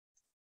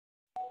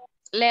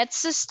let's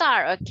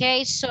start,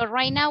 okay? So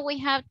right now we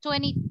have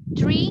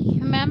 23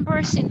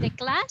 members in the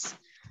class.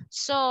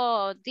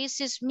 So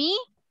this is me,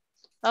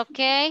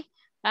 okay?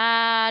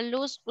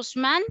 Luz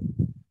Guzmán.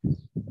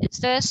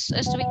 Ustedes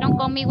estuvieron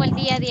conmigo el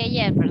día de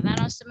ayer, ¿verdad?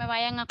 No se me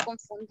vayan a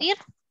confundir.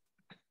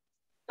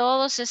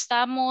 Todos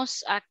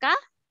estamos acá.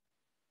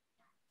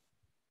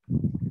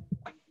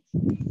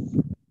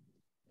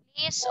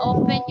 Please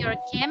open your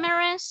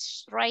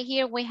cameras. Right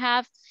here we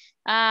have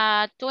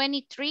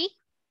 23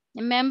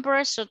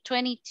 members, so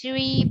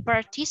 23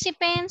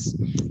 participants.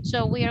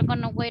 So we are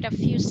going to wait a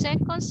few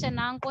seconds and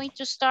I'm going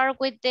to start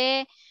with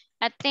the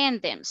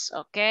attendance,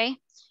 okay?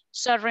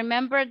 So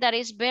remember that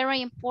it's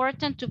very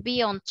important to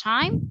be on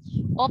time.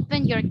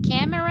 Open your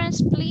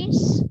cameras,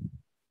 please.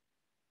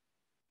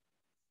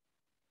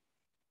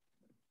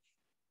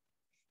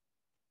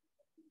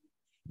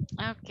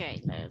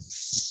 Okay,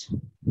 let's...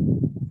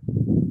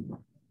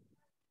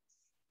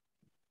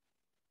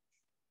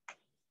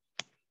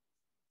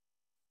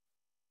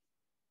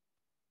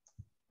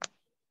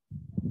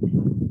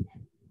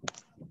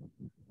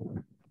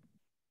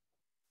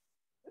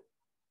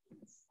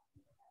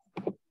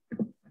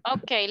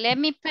 Okay, let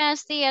me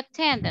pass the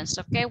attendance,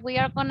 okay? We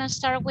are gonna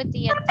start with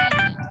the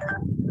attendance.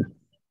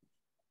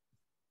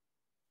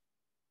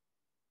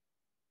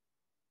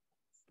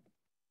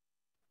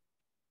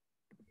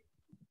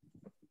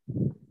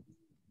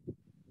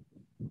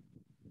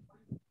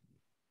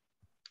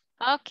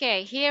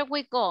 Okay, here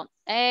we go.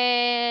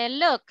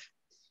 Look,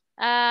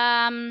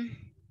 I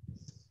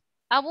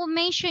will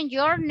mention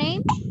your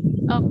name,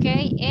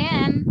 okay?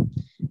 And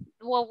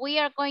what we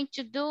are going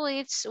to do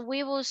is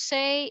we will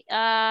say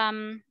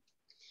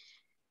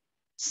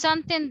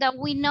something that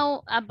we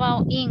know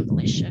about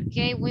English,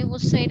 okay? We will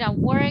say that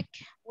work.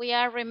 We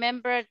are,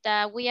 remember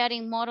that we are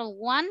in model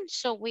 1,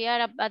 so we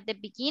are at the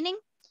beginning.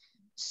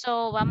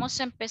 So vamos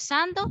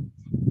empezando,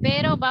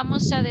 pero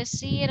vamos a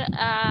decir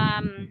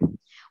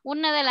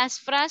una de las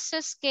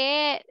frases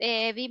que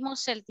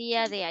vimos el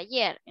día de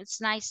ayer.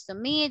 It's nice to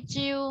meet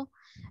you.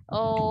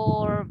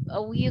 Or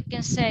you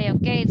can say,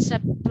 okay, it's a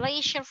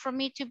pleasure for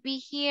me to be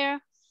here.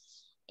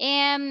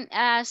 And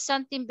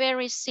something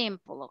very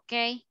simple,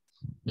 okay?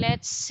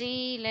 Let's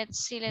see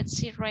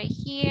right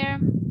here.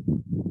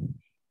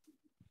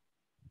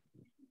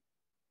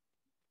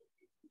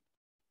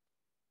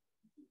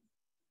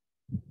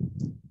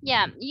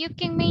 Yeah, you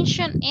can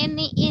mention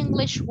any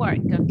English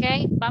word,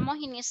 okay? Vamos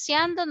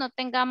iniciando, no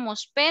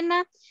tengamos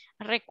pena.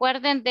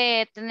 Recuerden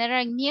de tener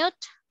en mute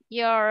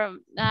your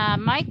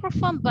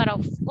microphone, but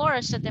of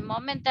course, at the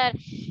moment that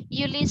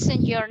you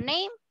listen your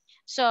name.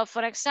 So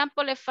for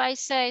example, if I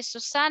say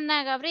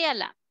Susana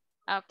Gabriela,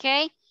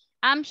 okay?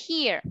 I'm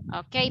here,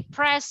 okay?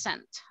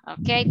 Present,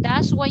 okay?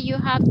 That's what you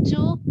have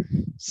to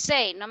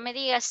say. No me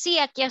digas, sí,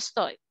 aquí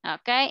estoy,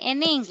 okay?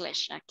 In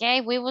English, okay?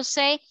 We will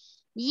say,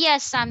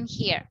 yes, I'm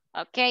here,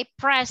 okay,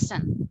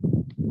 present.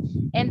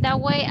 And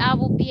that way I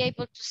will be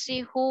able to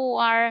see who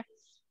are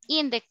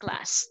in the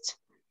class,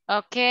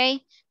 okay?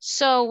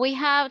 So we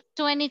have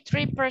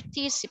 23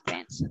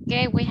 participants,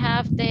 okay? We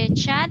have the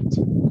chat.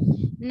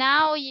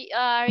 Now,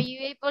 are you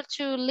able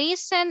to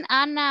listen,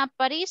 Ana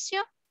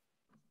Aparicio?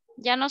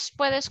 ¿Ya nos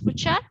puede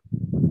escuchar?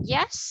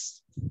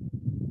 Yes.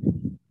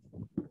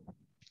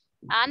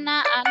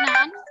 Ana.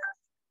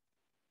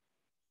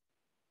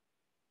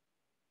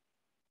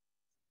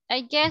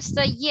 I guess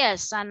that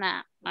yes,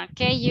 Anna.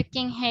 Okay, you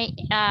can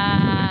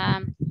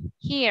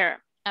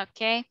hear.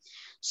 Okay,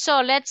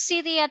 so let's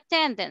see the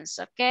attendance.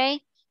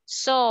 Okay,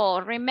 so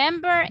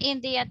remember in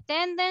the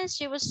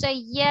attendance, you will say,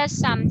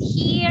 yes, I'm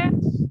here,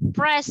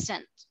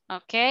 present.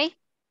 Okay.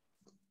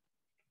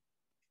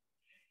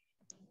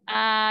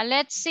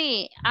 Let's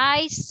see.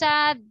 I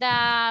said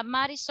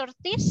Maris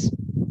Ortiz.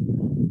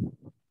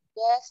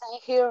 Yes, I'm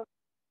here.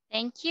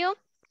 Thank you.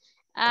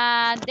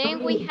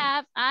 Then we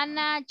have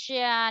Ana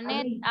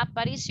Janet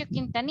Aparicio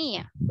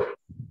Quintanilla.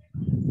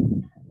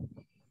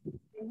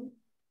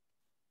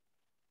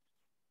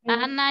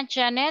 Ana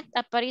Janet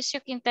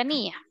Aparicio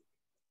Quintanilla.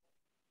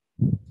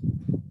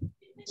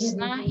 It's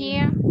not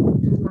here.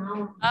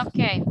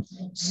 Okay,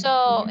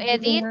 so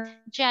Edith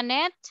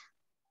Janet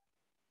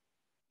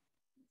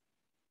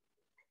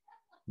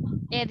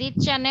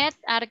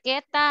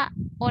Argueta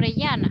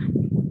Orellana.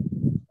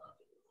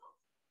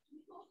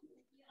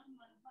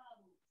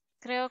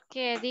 Creo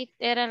que Edith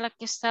era la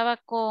que estaba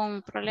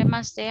con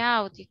problemas de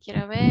audio.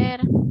 Quiero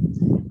ver.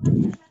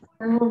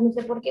 No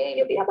sé por qué.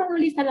 Yo pido cuando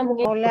lista la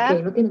mujer. Hola.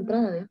 Porque no tiene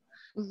entrada, ¿eh?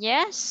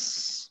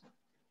 Yes.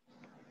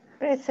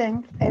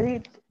 Present,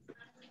 Edith.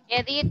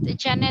 Edith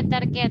Janet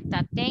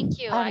Argueta. Thank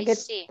you. I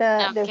see.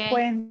 Argueta de Okay.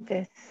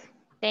 Fuentes.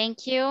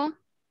 Thank you.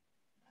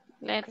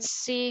 Let's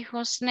see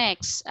who's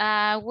next.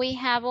 We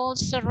have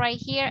also right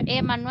here,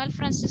 Emmanuel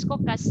Francisco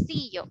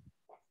Castillo.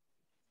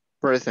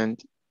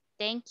 Present.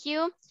 Thank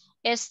you.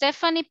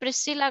 Stephanie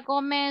Priscila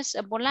Gomez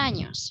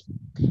Bolaños.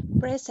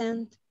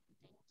 Present.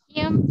 Thank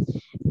you.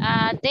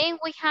 Then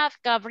we have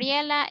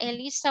Gabriela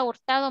Elisa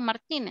Hurtado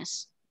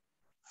Martínez.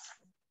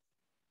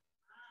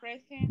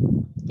 Present.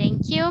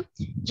 Thank you.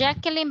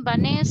 Jacqueline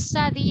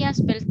Vanessa Díaz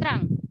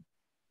Beltrán.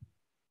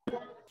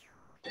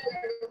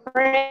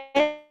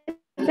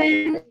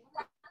 Present.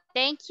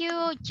 Thank you,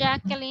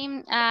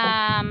 Jacqueline.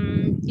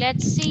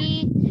 Let's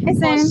see.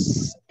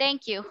 Present.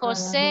 Thank you.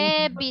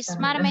 José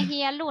Bismar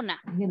Mejía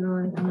Luna.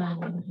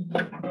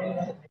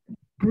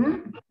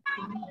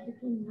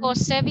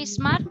 José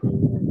Bismar.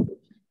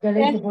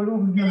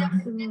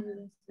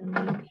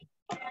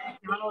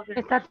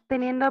 Está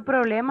teniendo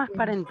problemas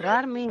para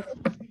entrar, Miss.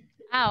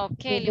 Ah,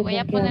 ok. Le voy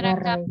a poner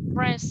acá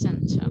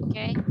present. Ok.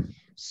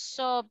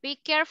 So be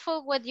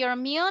careful with your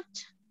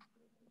mute.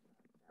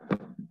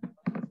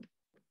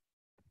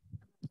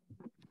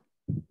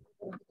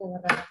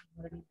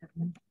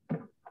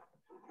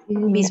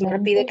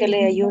 Bismar pide que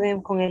le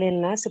ayuden con el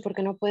enlace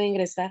porque no puede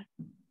ingresar.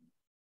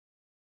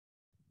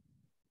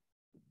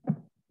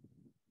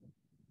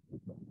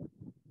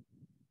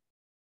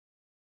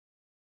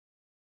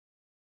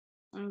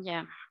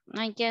 Yeah,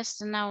 I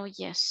guess now,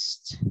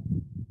 yes.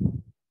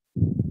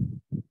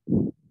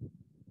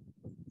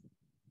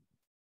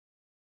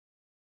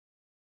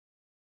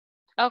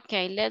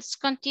 Okay, let's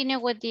continue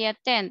with the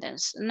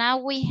attendance. Now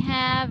we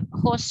have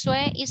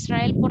Josué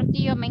Israel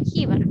Portillo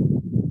Mengíbar.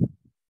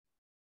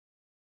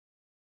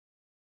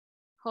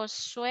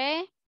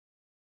 Josué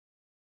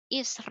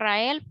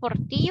Israel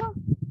Portillo?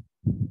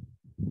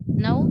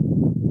 No?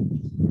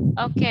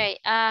 Okay,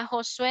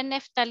 Josué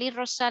Neftalí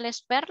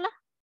Rosales Perla?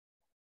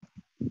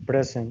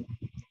 Present.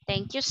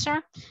 Thank you,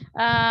 sir.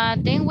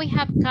 Then we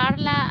have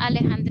Carla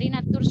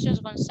Alejandrina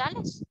Turcios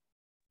González.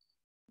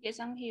 Yes,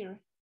 I'm here.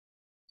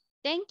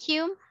 Thank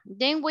you.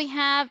 Then we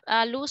have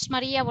Luz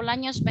María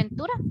Bolaños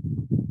Ventura.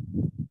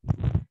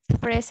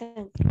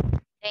 Present.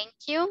 Thank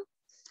you.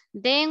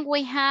 Then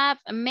we have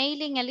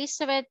Mailing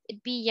Elizabeth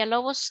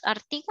Villalobos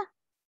Artiga.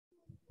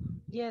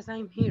 Yes,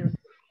 I'm here.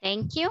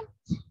 Thank you.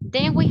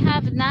 Then we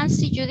have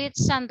Nancy Judith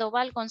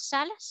Sandoval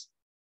González.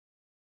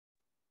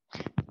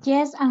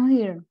 Yes, I'm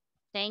here.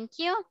 Thank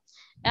you.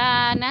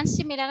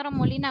 Nancy Milagro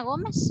Molina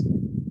Gómez.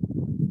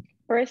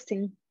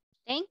 Present.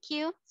 Thank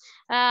you.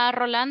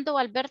 Rolando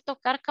Alberto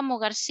Cárcamo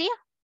García.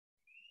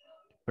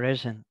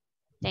 Present.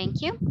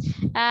 Thank you.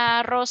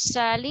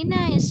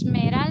 Rosalina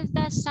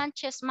Esmeralda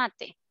Sánchez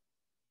Mate.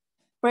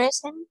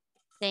 Present.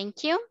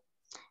 Thank you.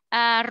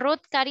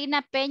 Ruth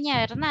Karina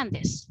Peña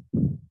Hernández.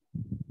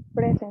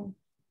 Present.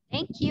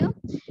 Thank you.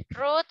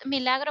 Ruth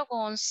Milagro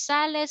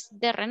González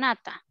de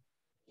Renata.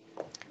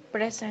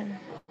 Present.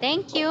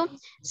 Thank you.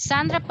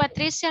 Sandra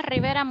Patricia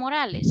Rivera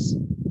Morales.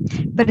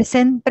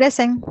 Present.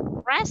 Present.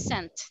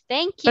 Present.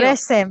 Thank you.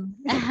 Present.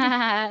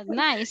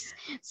 Nice.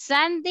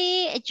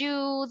 Sandy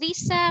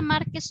Judisa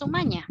Márquez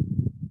Umaña.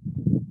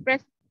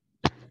 Present.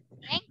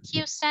 Thank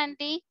you,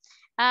 Sandy.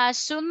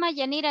 Zulma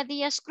Yanira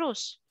Díaz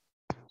Cruz.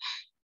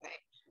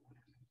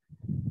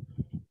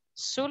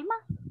 Zulma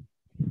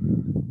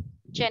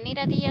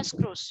Yanira Díaz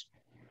Cruz.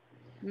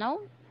 No.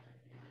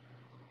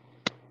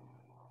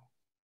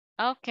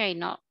 Ok,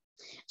 no.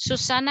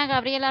 Susana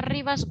Gabriela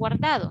Rivas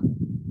Guardado.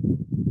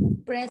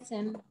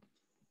 Present.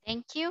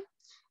 Thank you.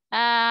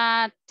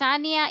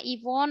 Tania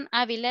Ivonne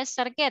Avilés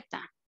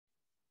Argueta.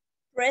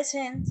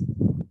 Present.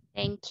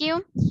 Thank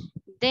you.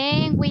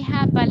 Then we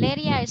have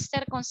Valeria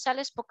Esther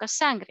González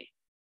Pocasangre.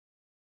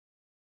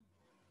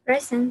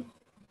 Present.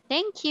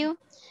 Thank you.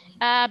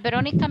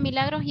 Verónica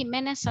Milagro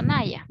Jiménez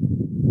Anaya.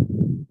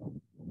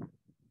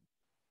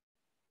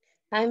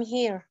 I'm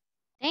here.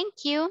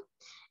 Thank you.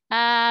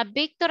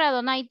 Víctor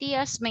Adonai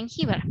Díaz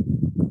Mengíbar.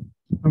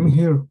 I'm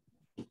here.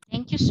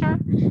 Thank you, sir.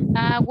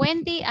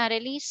 Wendy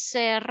Arelis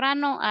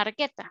Serrano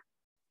Argueta.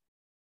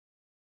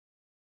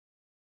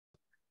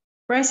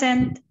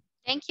 Present.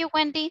 Thank you,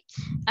 Wendy.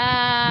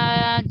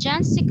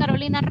 Jancy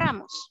Carolina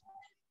Ramos.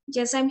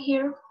 Yes, I'm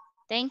here.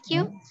 Thank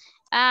you.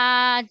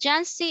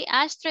 Jancy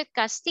Astrid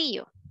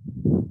Castillo.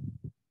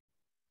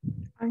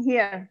 I'm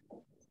here.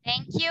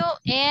 Thank you.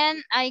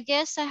 And I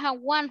guess I have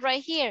one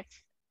right here.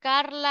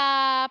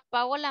 Carla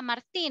Paola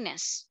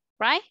Martinez,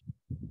 right?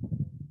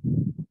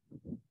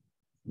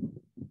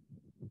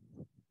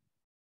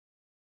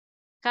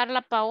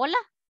 Carla Paola?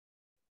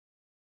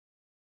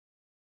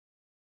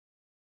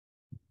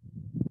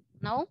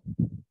 No?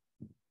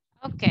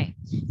 Okay.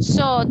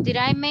 So did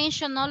I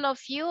mention all of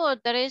you or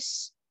there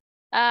is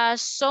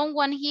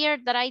someone here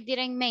that I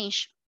didn't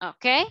mention?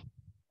 Okay.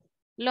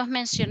 ¿Los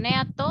mencioné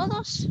a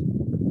todos?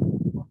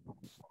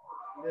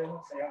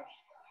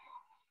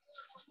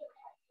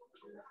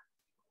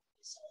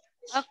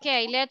 Ok,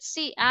 let's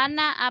see.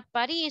 Ana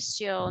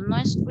Aparicio. No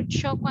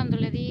escuchó cuando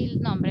le di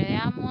el nombre.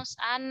 Veamos.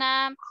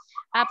 Ana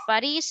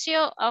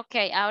Aparicio. Ok,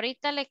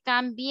 ahorita le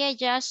cambié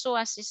ya su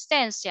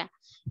asistencia.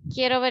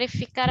 Quiero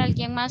verificar a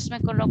alguien más. Me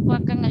colocó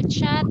acá en el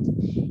chat.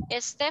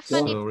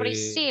 Stephanie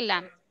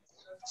Priscila.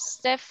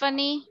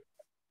 Stephanie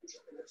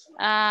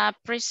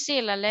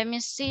Priscilla. Let me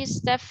see.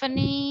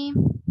 Stephanie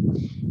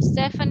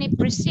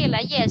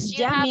Priscilla. Yes,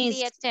 you have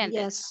the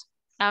attendance.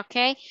 Yes.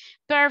 Okay,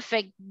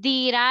 perfect.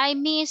 Did I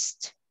miss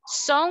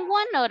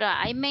someone or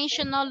I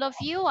mentioned all of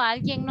you?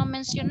 ¿Alguien no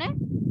mencioné?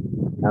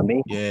 A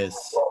mí. Yes,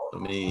 a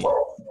me.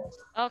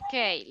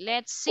 Okay,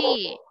 let's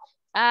see.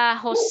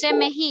 José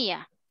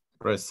Mejía.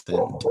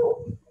 Present.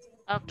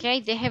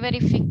 Ok, deje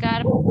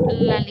verificar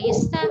la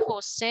lista.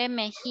 José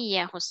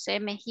Mejía,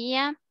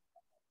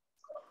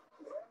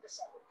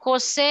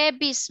 José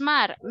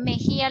Bismar,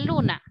 Mejía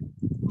Luna.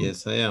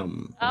 Yes, I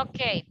am. Ok,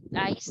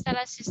 ahí está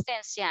la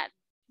asistencia.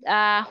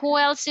 Who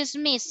else is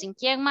missing?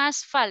 ¿Quién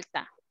más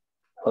falta?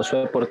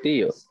 Josué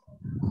Portillo.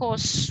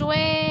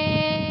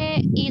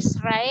 Josué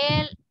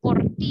Israel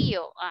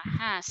Portillo.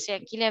 Ajá, sí,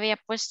 aquí le había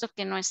puesto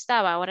que no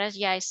estaba, ahora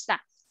ya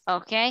está.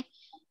 Ok,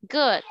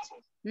 good,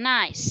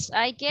 nice.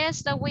 I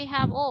guess that we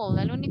have all.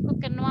 El único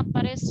que no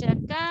aparece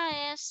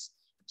acá es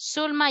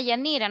Zulma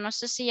Yanira. No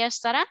sé si ya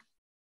estará.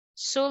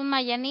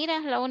 Zulma Yanira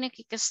es la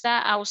única que está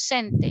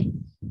ausente.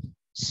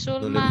 No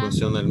le Zulma.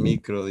 funciona el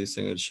micro,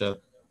 dice en el chat.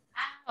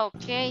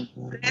 Ok.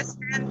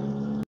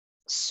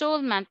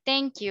 Zulma,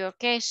 thank you.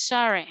 Okay,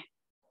 sorry.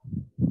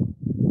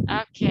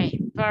 Okay,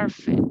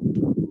 perfect.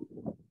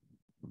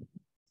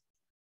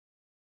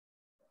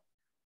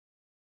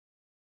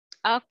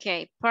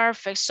 Okay,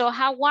 perfect. So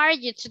how are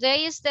you?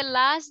 Today is the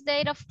last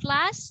day of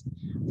class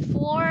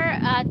for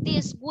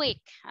this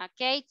week.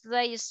 Okay,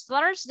 today is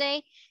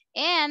Thursday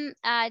and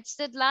it's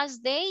the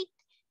last day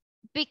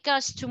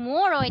because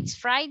tomorrow it's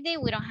Friday,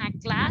 we don't have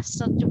class.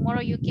 So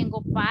tomorrow you can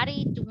go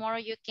party, tomorrow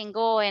you can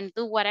go and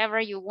do whatever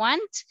you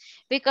want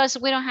because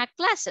we don't have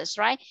classes,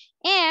 right?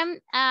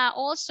 And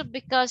also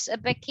because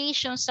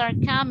vacations are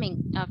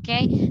coming,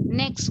 okay?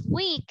 Next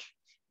week,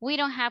 we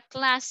don't have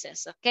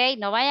classes, okay?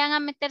 No vayan a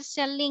meterse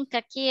al link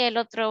aquí el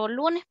otro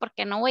lunes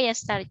porque no voy a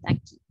estar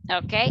aquí,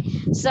 okay?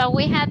 So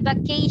we have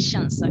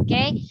vacations,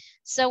 okay?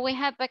 So we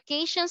have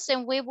vacations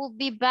and we will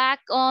be back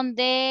on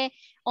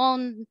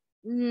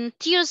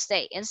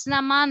Tuesday. It's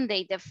not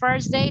Monday. The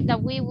first day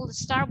that we will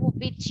start will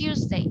be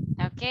Tuesday,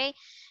 okay?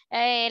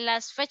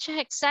 Las fechas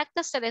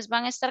exactas se les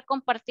van a estar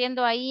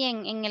compartiendo ahí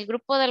en el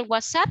grupo del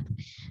WhatsApp,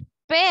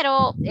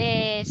 pero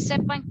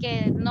sepan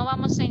que no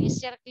vamos a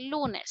iniciar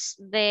lunes.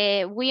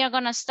 We are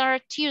going to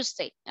start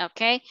Tuesday,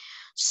 okay?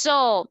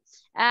 So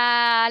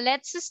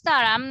let's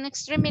start. I'm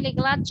extremely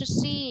glad to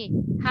see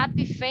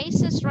happy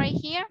faces right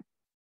here.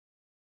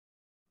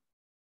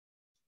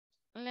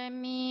 Let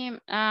me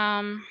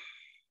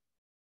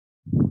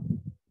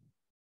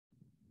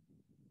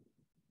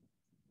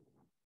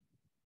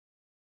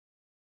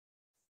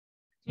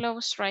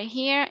close right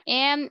here.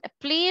 And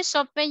please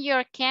open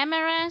your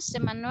cameras.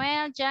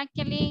 Emmanuel,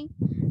 Jacqueline,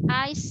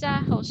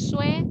 Isa,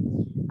 Josue.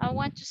 I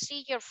want to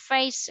see your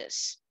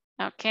faces.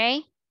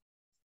 Okay.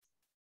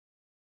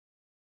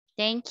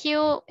 Thank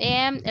you.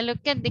 And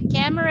look at the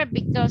camera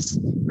because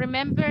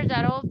remember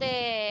that all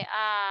the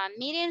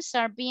meetings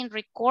are being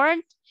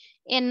recorded.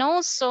 And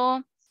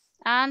also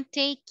I'm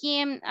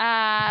taking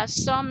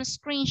some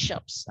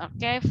screenshots,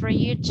 okay, for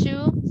you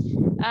to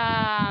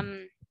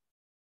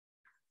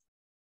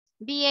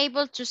be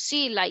able to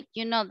see, like,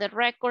 you know, the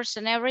records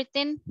and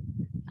everything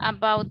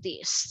about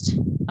this.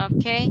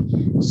 Okay,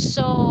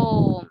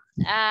 so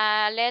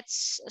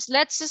let's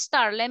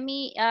start. Let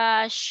me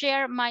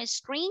share my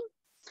screen.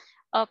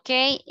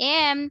 Okay,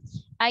 and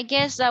I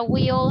guess that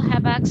we all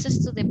have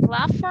access to the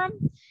platform.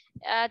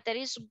 There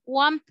is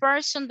one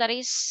person that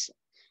is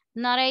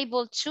not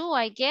able to,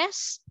 I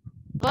guess,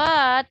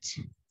 but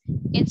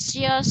it's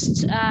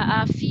just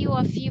a few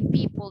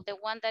people, the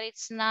one that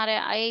it's not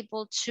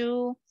able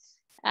to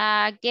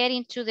get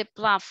into the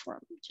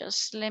platform.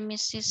 Just let me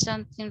see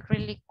something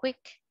really quick.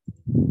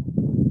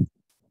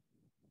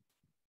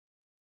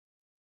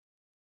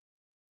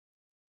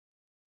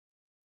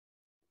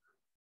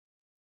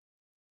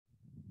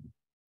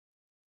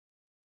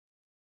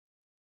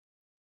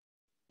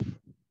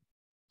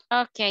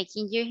 Okay,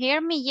 can you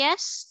hear me?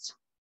 Yes.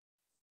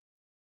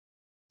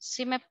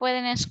 ¿Sí me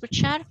pueden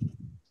escuchar?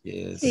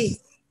 Yes. Sí.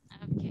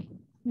 Okay.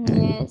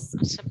 Yes.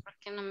 No sé por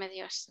qué no me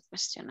dio esta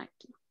cuestión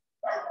aquí.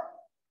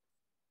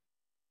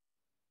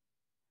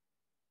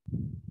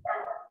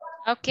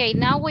 Okay,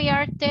 now we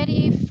are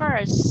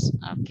 31st,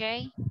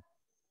 okay?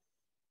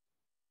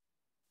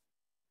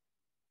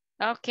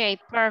 Okay,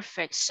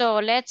 perfect. So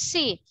let's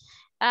see.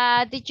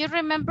 Did you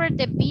remember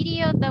the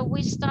video that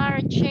we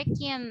started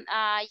checking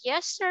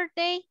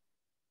yesterday?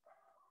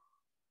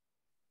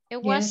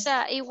 It was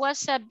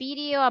a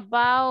video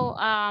about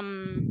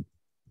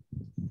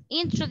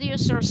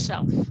introduce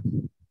yourself.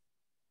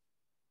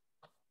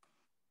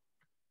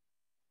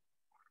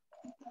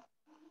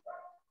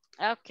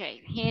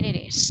 Okay, here it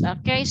is.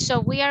 Okay, so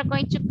we are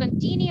going to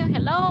continue.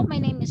 Hello, my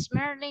name is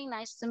Merlin.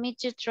 Nice to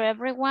meet you to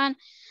everyone.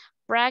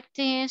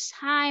 Practice.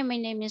 Hi, my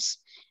name is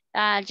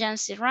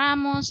Jancy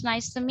Ramos.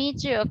 Nice to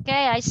meet you.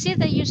 Okay, I see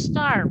that you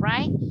start,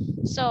 right?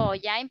 So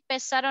ya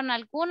empezaron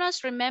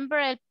algunos.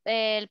 Remember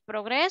el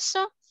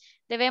progreso.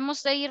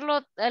 Debemos de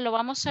irlo, lo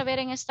vamos a ver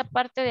en esta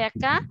parte de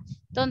acá,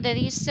 donde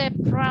dice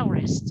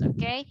progress,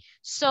 okay?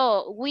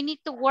 So we need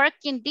to work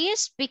in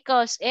this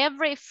because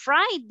every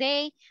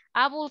Friday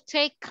I will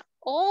take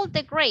all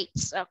the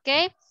grades,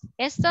 okay?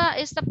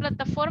 Esta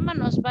plataforma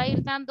nos va a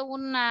ir dando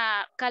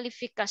una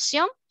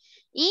calificación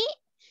y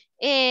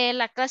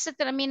la clase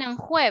termina en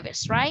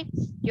jueves, right?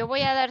 Yo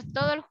voy a dar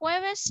todo el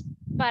jueves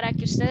para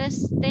que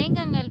ustedes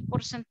tengan el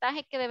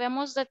porcentaje que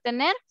debemos de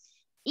tener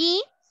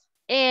Y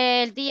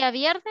el día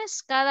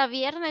viernes, cada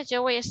viernes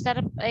yo voy a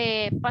estar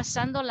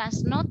pasando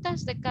las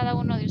notas de cada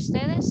uno de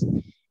ustedes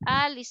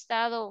al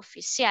listado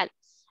oficial.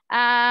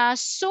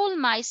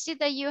 Zulma, I see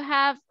that you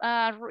have,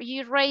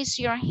 you raised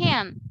your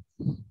hand.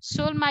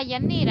 Zulma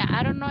Yanira,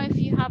 I don't know if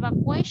you have a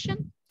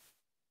question.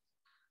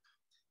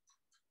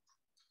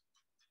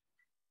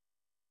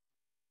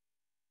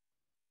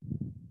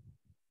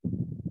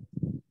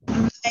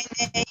 My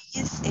name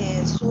is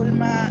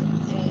Zulma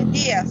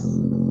Diaz.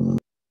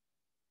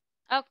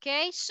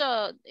 Okay,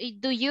 so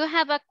do you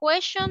have a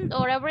question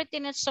or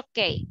everything is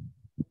okay?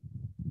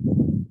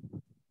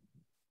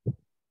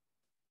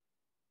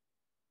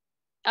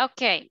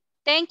 Okay,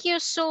 thank you,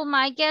 Zulma.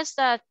 I guess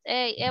that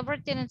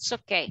everything is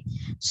okay.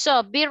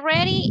 So be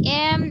ready,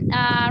 and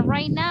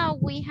right now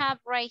we have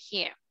right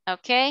here,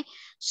 okay?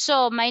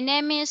 So my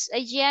name is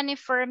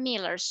Jennifer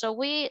Miller. So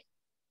we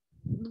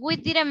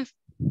didn't,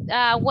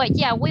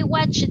 we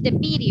watched the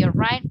video,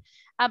 right?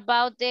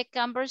 About the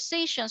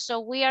conversation. So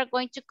we are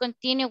going to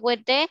continue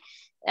with the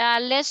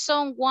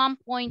lesson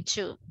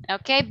 1.2,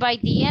 okay? By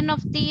the end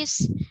of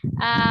this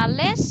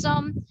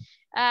lesson,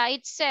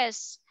 it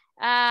says,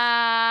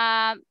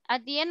 at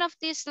the end of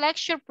this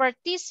lecture,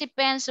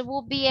 participants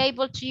will be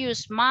able to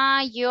use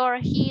my, your,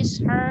 his,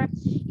 her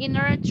in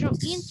order to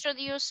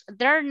introduce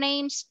their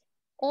names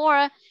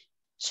or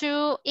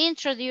to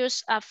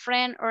introduce a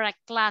friend or a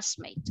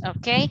classmate,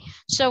 okay?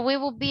 So we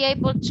will be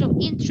able to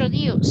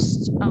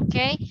introduce,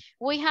 okay?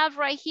 We have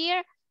right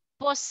here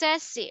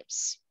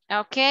possessives,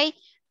 okay?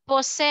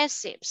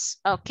 Possessives,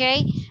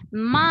 okay?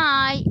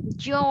 My,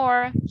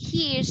 your,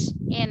 his,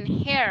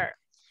 and her,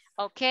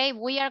 okay?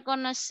 We are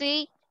gonna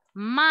see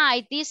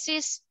my, this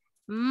is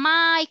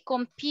my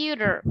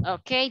computer,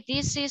 okay?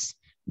 This is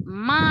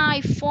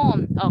my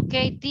phone,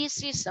 okay?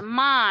 This is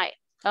my,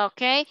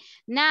 okay?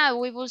 Now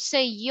we will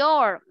say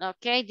your,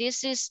 okay?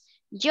 This is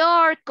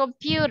your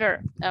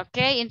computer,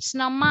 okay? It's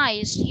not mine,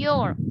 it's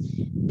your.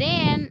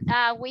 Then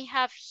we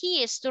have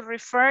his to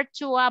refer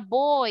to a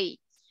boy,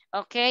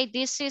 okay?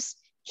 This is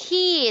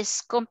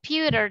his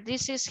computer,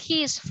 this is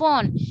his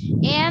phone.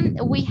 And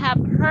we have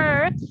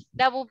her,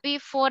 that will be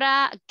for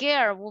a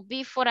girl, will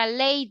be for a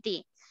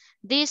lady.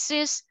 This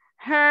is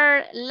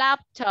her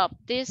laptop,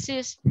 this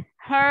is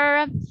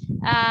her,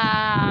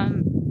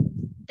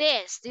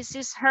 this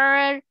is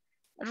her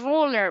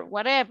ruler,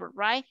 whatever,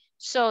 right?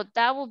 So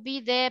that will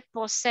be the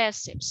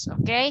possessives,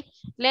 okay?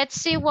 Let's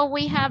see what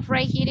we have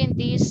right here in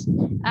this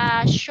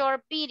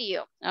short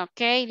video,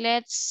 okay?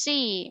 Let's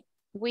see,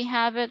 we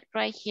have it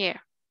right here.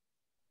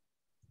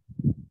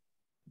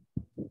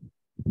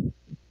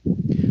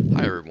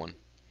 Hi everyone.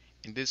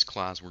 In this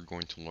class we're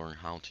going to learn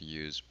how to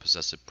use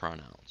possessive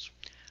pronouns.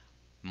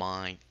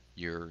 My,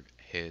 your,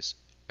 his,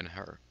 and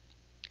her.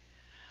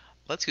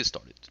 Let's get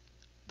started.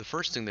 The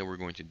first thing that we're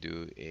going to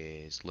do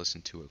is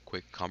listen to a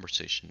quick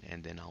conversation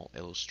and then I'll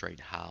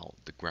illustrate how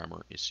the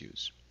grammar is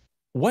used.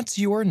 What's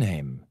your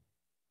name?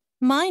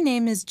 My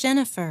name is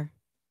Jennifer.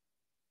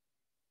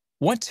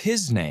 What's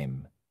his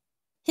name?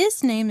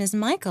 His name is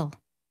Michael.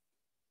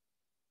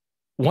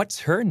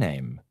 What's her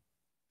name?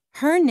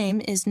 Her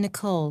name is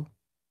Nicole.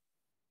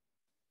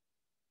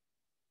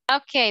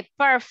 Okay,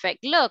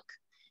 perfect. Look,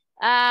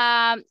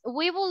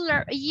 we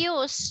will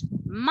use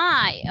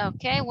my,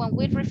 okay? When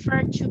we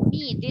refer to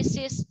me, this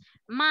is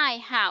my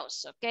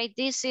house, okay?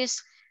 This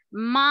is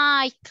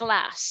my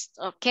class,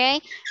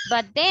 okay?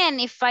 But then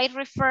if I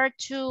refer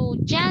to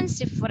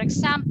Jancy, for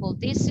example,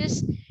 this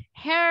is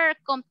her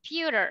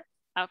computer,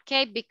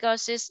 okay?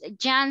 Because it's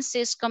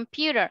Jancy's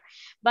computer.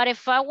 But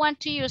if I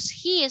want to use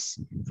his,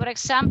 for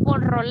example,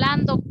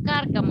 Rolando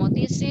Cárcamo,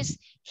 this is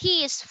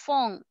his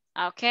phone,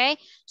 okay?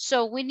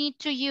 So we need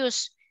to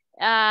use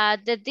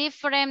the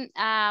different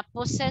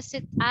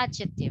possessive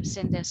adjectives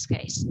in this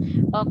case,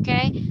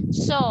 okay?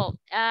 So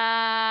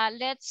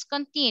let's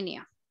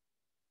continue.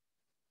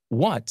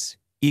 What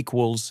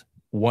equals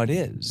what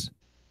is?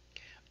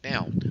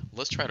 Now,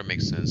 let's try to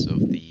make sense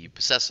of the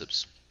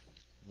possessives.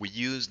 We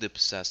use the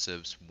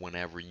possessives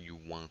whenever you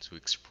want to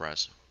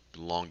express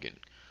belonging.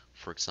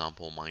 For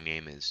example, my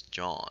name is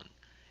John.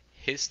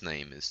 His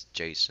name is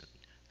Jason.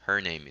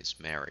 Her name is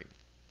Mary.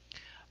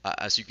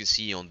 As you can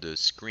see on the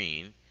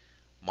screen,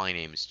 my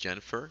name is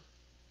Jennifer.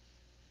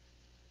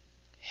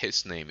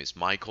 His name is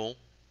Michael.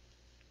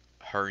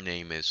 Her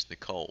name is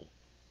Nicole.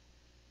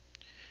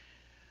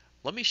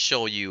 Let me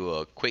show you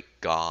a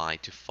quick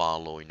guide to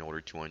follow in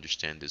order to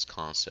understand this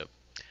concept.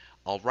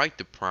 I'll write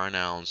the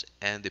pronouns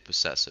and the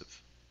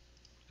possessive.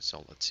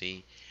 So let's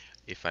see,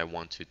 if I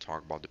want to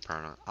talk about the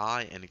pronoun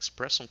I and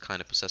express some kind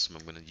of possessive,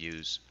 I'm going to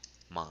use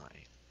my.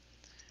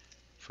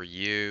 For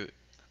you,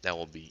 that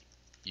will be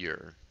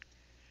your.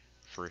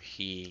 For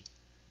he,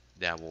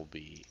 that will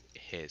be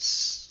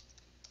his.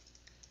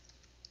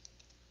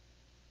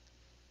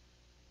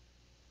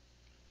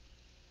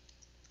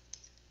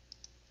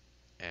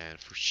 And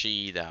for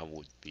she, that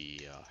would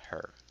be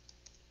her.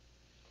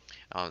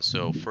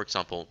 So for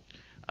example,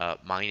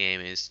 my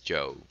name is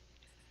Joe.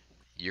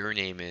 Your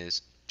name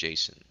is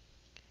Jason.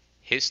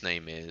 His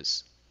name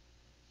is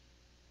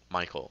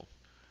Michael.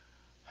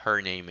 Her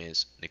name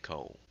is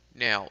Nicole.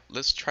 Now,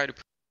 let's try to...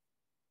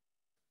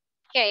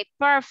 Okay,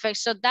 perfect.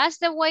 So that's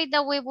the way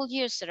that we will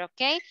use it,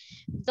 okay?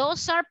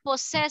 Those are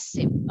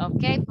possessive,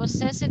 okay?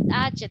 Possessive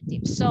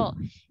adjectives. So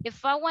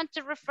if I want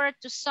to refer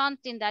to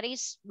something that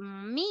is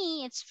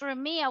me, it's for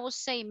me, I will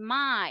say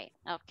my,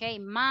 okay?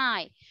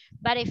 My.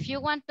 But if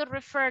you want to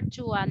refer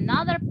to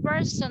another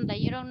person that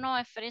you don't know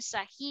if it is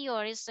a he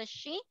or it's a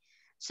she,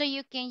 so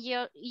you can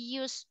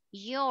use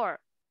your,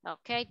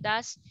 okay?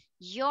 That's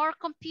your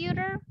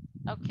computer,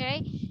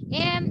 okay?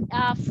 And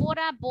for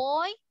a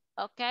boy,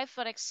 okay,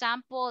 for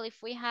example,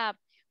 if we have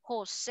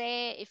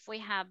Jose, if we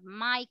have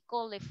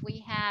Michael, if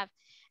we have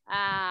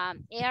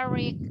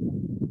Eric,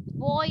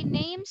 boy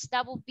names,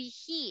 that would be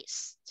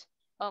his,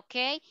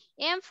 okay?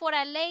 And for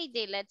a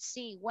lady, let's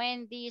see,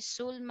 Wendy,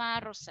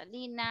 Sulma,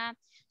 Rosalina.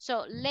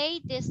 So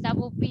ladies, that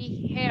would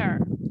be her,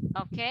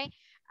 okay?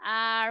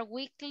 Are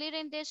we clear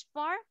in this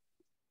part?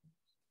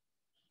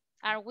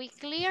 Are we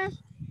clear?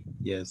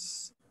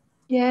 Yes.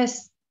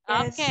 Yes.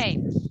 Ok,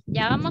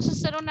 ya vamos a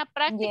hacer una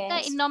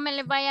práctica y no me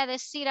le vaya a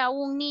decir a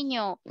un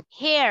niño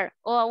her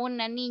o a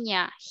una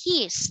niña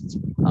his,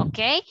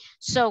 ok?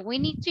 So we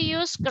need to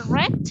use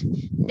correct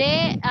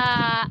the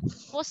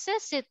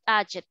possessive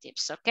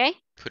adjectives, ok?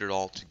 put it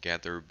all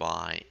together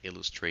by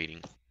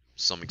illustrating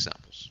some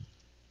examples.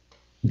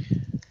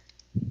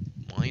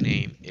 My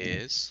name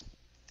is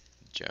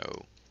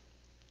Joe.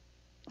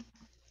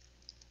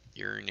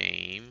 Your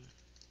name.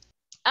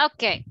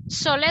 Okay,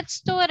 so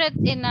let's do it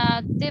in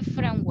a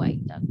different way,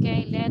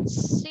 okay? Let's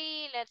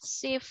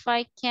see if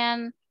I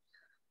can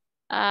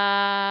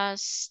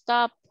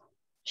stop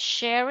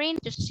sharing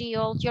to see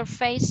all your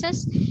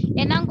faces.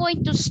 And I'm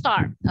going to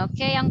start,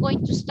 okay? I'm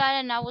going to start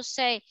and I will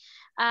say,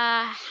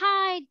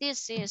 hi,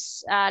 this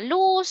is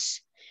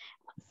Luz.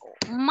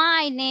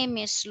 My name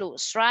is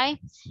Luz, right?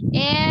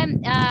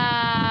 And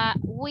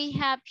we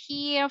have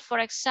here, for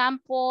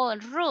example,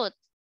 Ruth,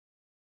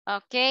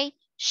 okay?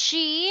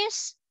 She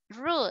is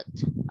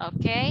Ruth,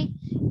 okay?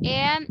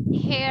 And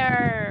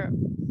her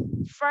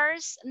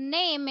first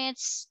name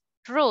is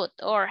Ruth,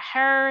 or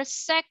her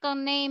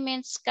second name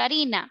is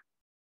Karina,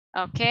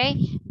 okay?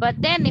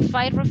 But then if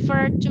I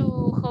refer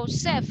to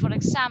Jose, for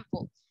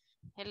example,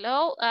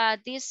 hello,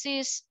 this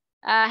is,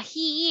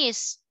 he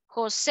is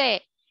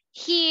Jose.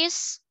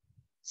 His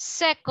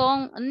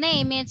second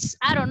name is,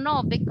 I don't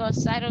know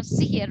because I don't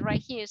see it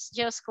right here. It's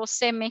just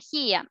Jose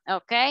Mejia,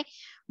 okay?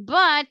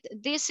 But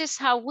this is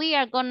how we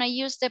are gonna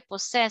use the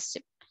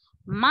possessive.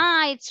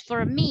 My, it's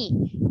for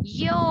me.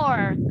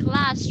 Your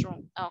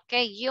classroom,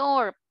 okay?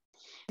 Your.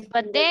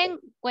 But then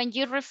when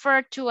you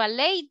refer to a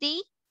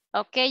lady,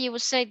 okay, you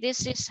would say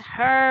this is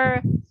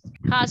her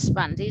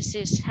husband. This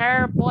is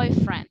her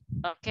boyfriend,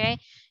 okay?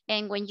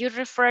 And when you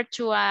refer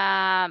to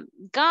a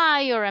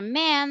guy or a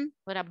man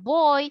or a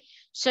boy,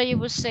 so you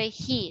would say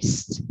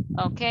his,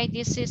 okay?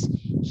 This is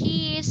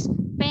his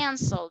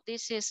pencil.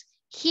 This is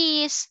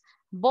his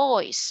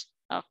voice,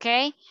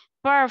 okay?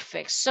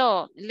 Perfect.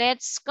 So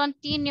let's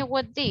continue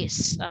with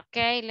this,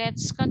 okay?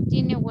 Let's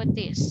continue with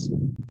this.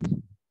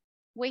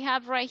 We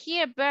have right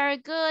here very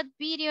good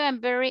video and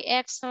very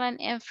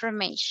excellent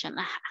information.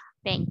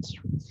 Thank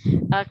you.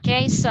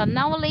 Okay, so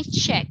now let's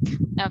check.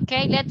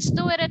 Okay, let's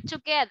do it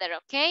together.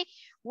 Okay,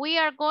 we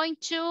are going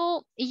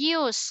to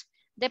use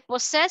the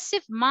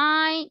possessive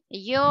my,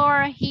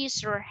 your,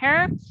 his, or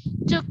her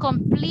to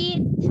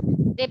complete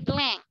the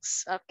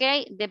blanks.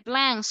 Okay, the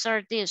blanks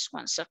are these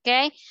ones.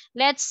 Okay,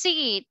 let's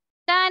see.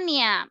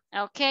 Tanya.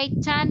 Okay,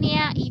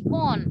 Tanya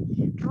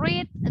Yvonne,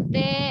 read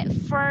the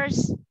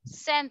first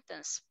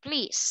sentence,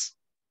 please.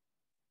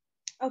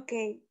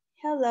 Okay.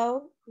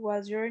 Hello,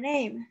 what's your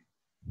name?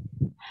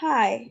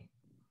 Hi.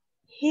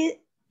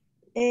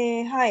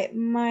 Hi,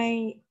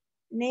 my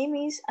name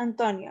is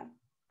Antonio.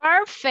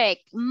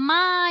 Perfect.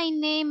 My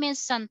name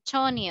is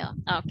Antonio.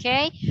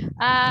 Okay.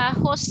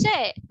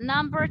 Jose,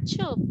 number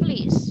 2,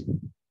 please.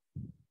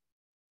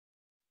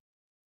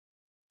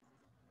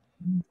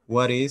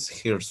 What is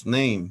her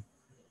name?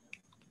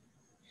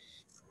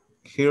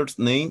 Her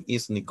name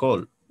is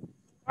Nicole.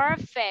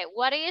 Perfect.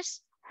 What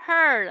is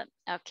her?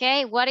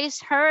 Okay. What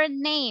is her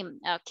name?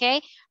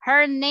 Okay.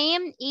 Her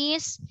name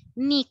is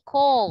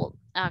Nicole.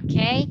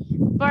 Okay.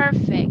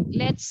 Perfect.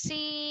 Let's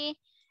see.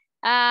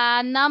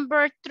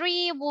 Number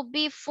 3 will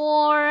be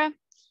for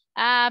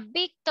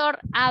Victor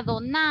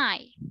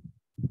Adonai.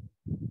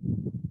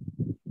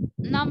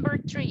 Number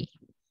 3.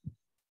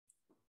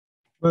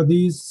 What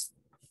is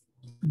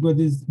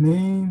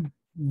name?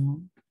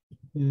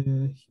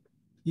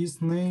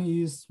 His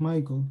name is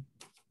Michael.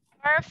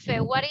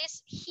 Perfect. What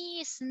is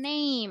his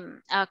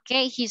name?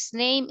 Okay, his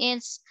name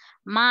is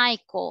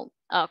Michael.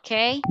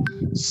 Okay,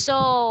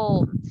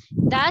 so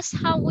that's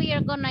how we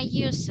are gonna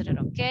use it.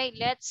 Okay,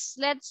 let's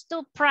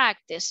do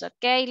practice.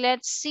 Okay,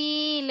 let's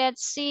see.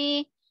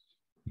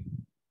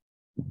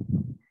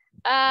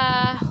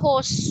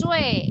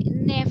 Josué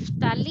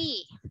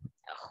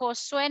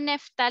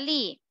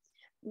Neftali.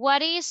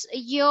 What is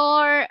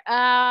your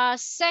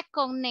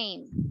second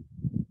name?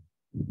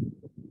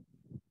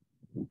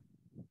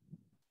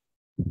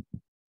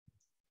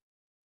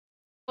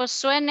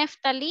 Josué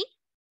Neftalí.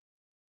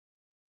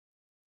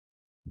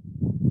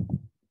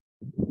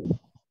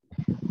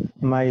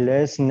 My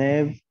last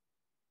name,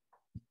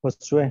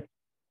 Josué.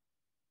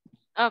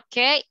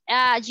 Okay,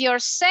 your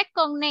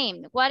second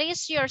name. What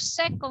is your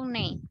second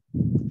name?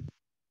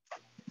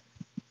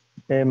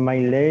 My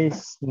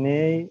last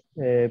name,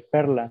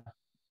 Perla.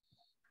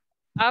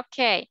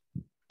 Okay,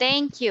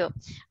 thank you.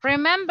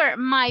 Remember,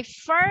 my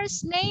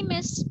first name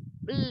is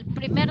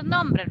primer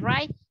nombre,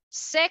 right?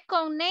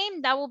 Second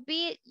name, that will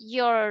be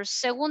your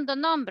segundo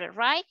nombre,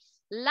 right?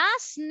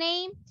 Last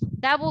name,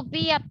 that will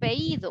be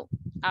apellido,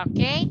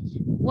 okay?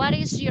 What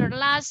is your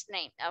last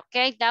name?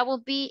 Okay, that will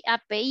be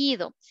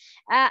apellido.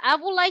 I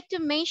would like to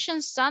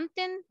mention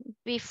something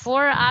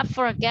before I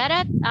forget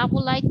it. I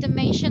would like to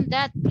mention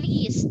that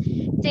please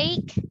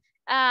take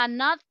a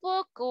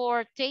notebook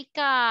or take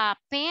a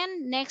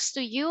pen next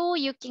to you.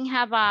 You can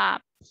have a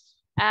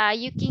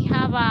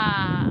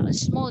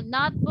small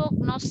notebook,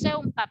 no sé,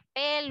 un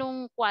papel,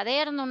 un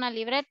cuaderno, una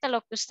libreta, lo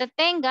que usted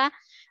tenga.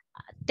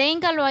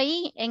 Téngalo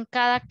ahí en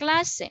cada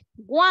clase.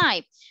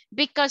 Why?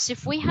 Because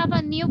if we have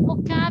a new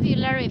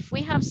vocabulary, if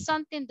we have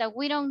something that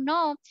we don't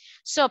know,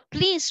 so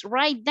please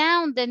write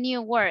down the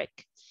new word.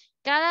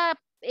 Cada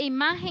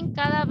imagen,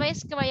 cada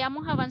vez que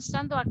vayamos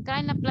avanzando acá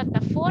en la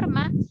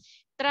plataforma,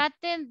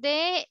 traten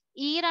de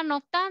ir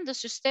anotando.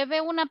 Si usted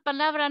ve una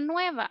palabra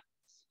nueva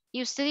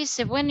y usted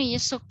dice, bueno, ¿y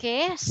eso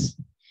qué es?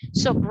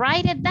 So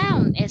write it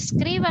down.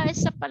 Escriba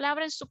esa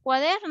palabra en su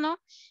cuaderno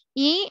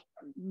y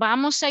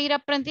vamos a ir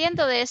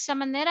aprendiendo de esa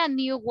manera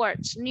new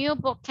words, new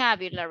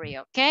vocabulary,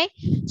 okay?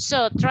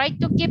 So try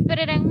to keep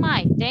it in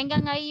mind.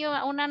 Tengan ahí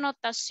una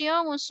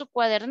anotación, un su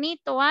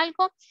cuadernito o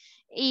algo.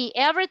 Y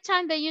every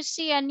time that you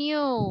see a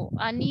new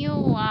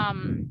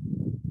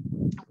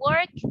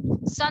word,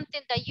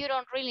 something that you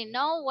don't really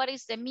know what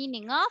is the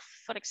meaning of,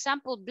 for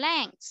example,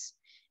 blanks.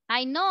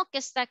 I know que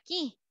está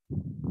aquí,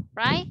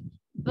 right?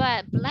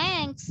 But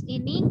blanks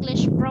in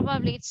English,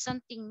 probably it's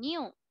something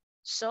new.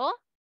 So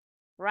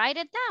write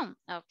it down,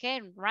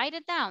 okay? Write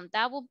it down.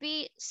 That will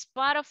be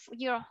part of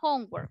your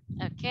homework,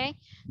 okay?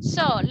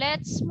 So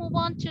let's move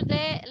on to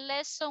the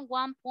lesson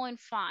 1.5,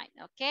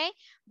 okay?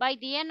 By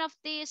the end of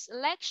this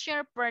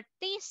lecture,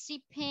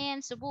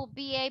 participants will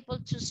be able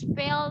to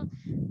spell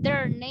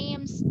their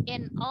names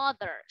and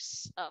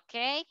others,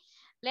 okay?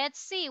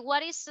 Let's see,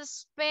 what is a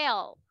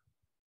spell?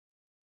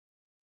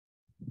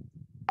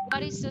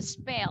 What is a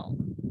spell?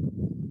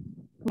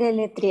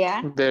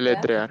 Deletrear.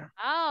 Deletrear.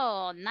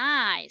 Oh,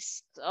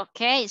 nice.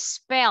 Okay,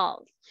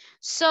 spell.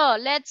 So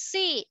let's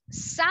see.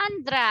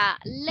 Sandra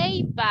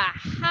Leiva,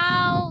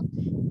 how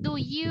do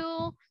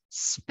you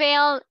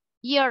spell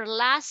your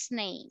last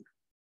name?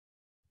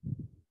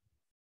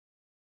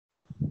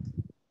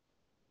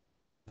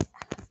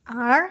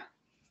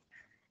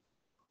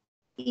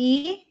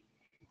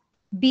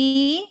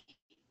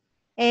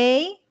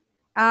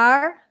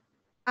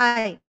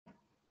 R-E-B-A-R-I.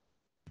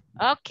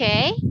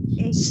 Okay,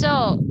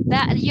 so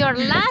that your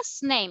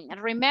last name,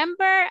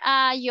 remember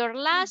your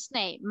last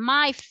name,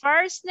 my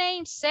first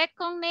name,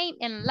 second name,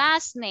 and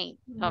last name,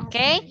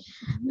 okay?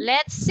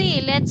 Let's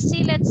see.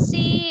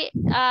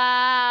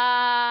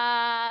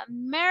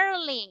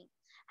 Marilyn,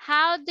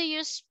 how do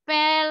you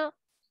spell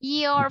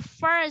your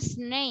first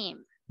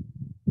name?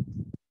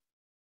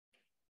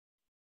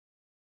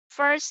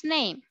 First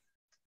name.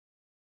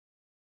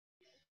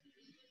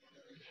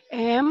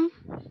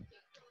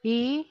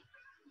 M-E-Y-L-E-N.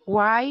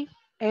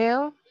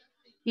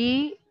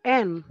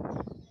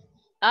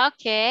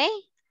 Okay,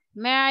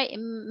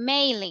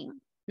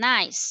 mailing,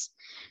 nice.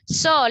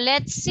 So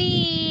let's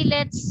see,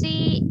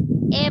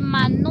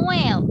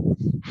 Emmanuel.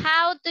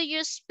 How do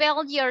you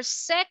spell your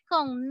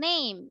second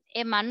name,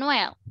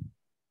 Emmanuel?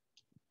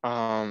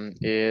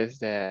 Is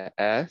the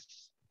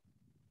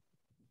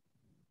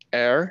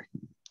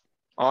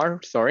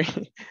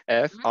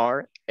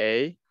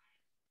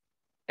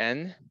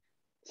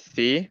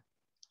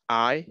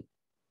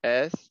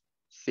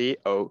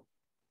F-R-A-N-C-I-S-C-O.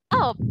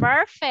 Oh,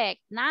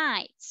 perfect,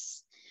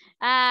 nice.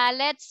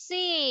 Let's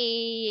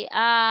see,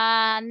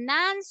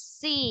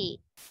 Nancy.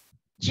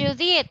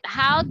 Judith,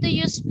 how do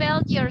you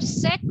spell your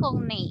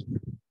second name?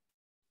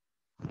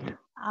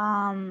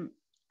 M-A-M-A-N.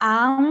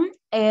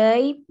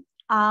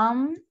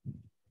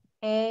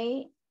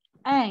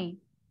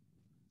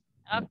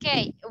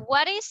 Okay,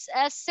 what is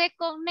a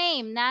second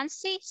name,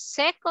 Nancy?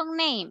 Second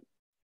name.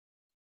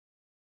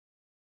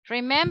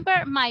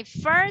 Remember my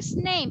first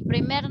name,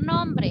 primer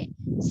nombre.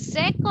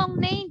 Second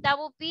name, that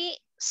will be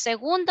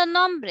segundo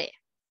nombre.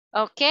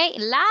 Okay,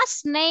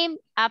 last name,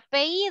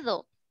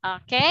 apellido.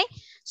 Okay,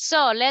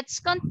 so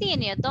let's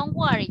continue. Don't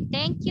worry.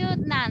 Thank you,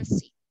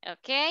 Nancy.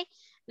 Okay,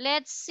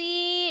 let's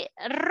see.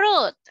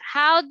 Ruth,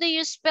 how do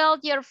you spell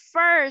your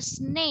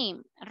first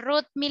name?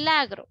 Ruth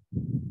Milagro.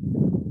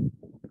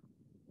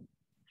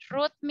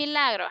 Ruth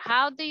Milagro,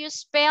 how do you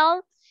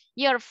spell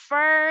your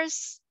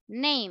first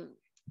name?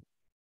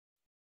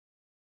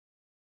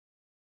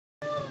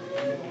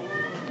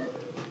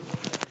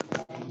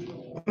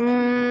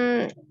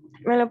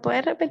 ¿Me lo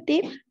puede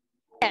repetir?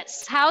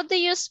 Yes, how do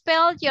you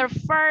spell your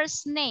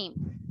first name?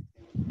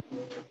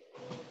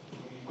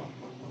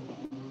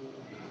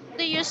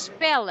 you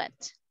spell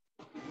it?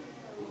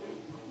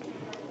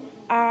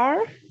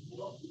 R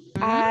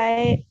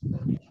I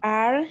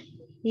R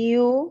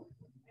U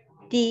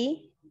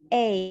D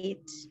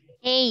H.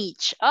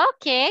 H.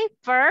 Okay,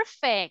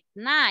 perfect.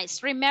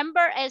 Nice.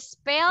 Remember,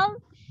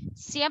 spell,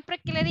 siempre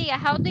que le diga,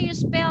 how do you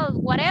spell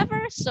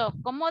whatever? So,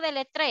 ¿cómo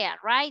deletrea,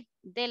 right?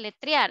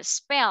 Deletrear,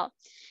 spell.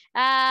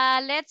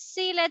 Let's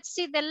see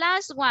the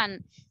last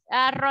one.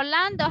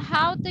 Rolando,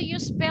 how do you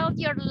spell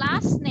your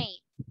last name?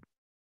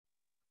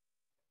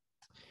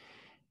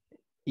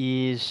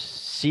 Is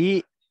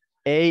C-A-R-C-A-M-O.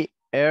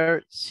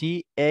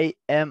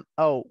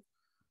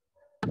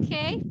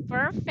 Okay,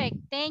 perfect.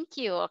 Thank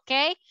you.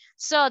 Okay,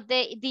 so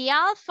the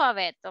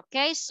alphabet.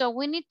 Okay, so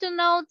we need to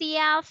know the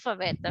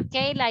alphabet.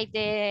 Okay, like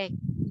the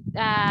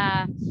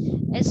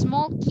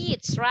small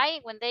kids, right?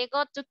 When they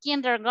go to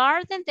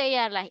kindergarten, they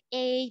are like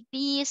A,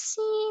 B,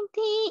 C, D,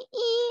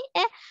 E,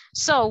 F.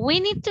 So we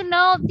need to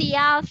know the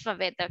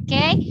alphabet.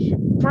 Okay,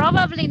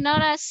 probably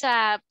not as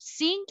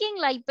singing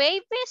like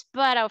babies,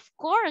 but of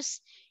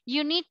course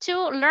you need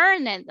to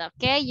learn it.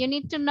 Okay, you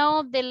need to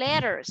know the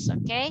letters.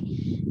 Okay.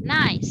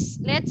 Nice.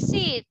 Let's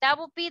see. That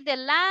will be the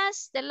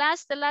last.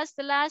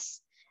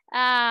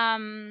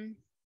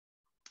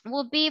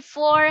 Will be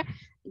for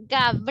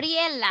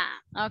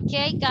Gabriela.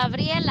 Okay,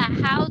 Gabriela,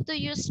 how do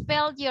you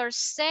spell your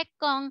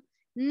second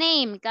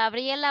name?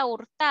 Gabriela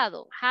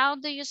Hurtado. How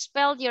do you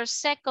spell your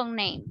second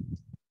name?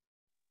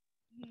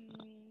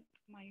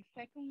 My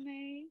second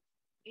name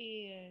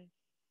is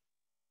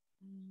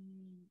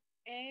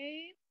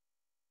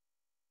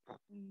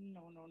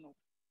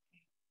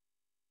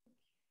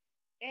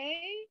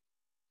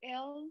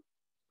A-L-I-S.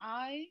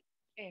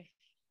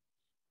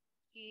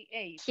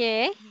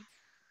 Okay.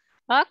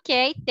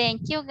 Okay,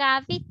 thank you,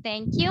 Gabi.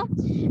 Thank you.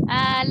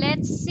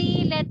 Let's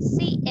see,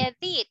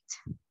 Edith.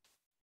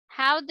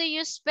 How do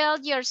you spell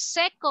your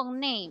second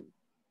name?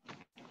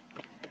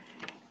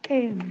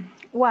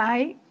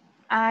 Y-I-N-E-T-H.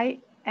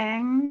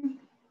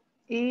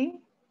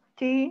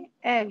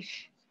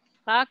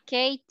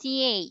 Okay,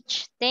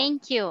 TH.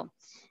 Thank you.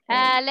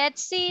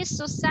 Let's see,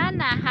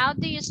 Susana. How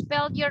do you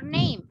spell your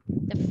name?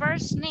 The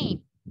first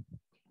name.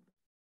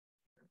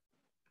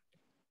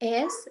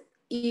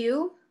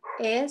 S-U-S-A-N.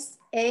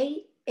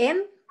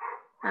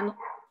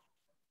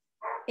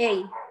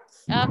 A.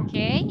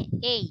 Okay,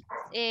 8.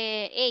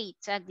 8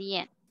 at the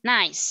end.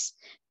 Nice.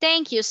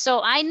 Thank you.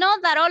 So I know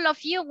that all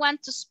of you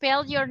want to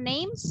spell your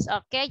names.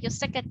 Okay, yo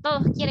sé que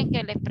todos quieren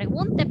que les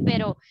pregunte,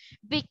 pero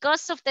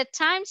because of the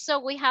time, so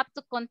we have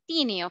to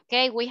continue.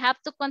 Okay, we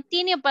have to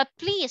continue, but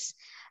please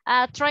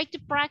try to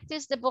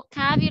practice the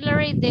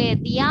vocabulary,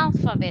 the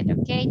alphabet.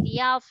 Okay, the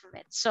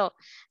alphabet. So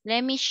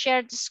let me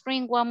share the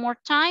screen one more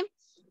time.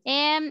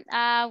 And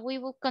we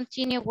will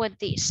continue with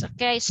this,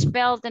 okay?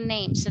 Spell the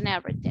names and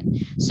everything.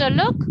 So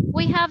look,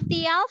 we have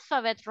the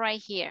alphabet right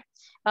here,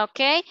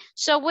 okay?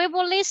 So we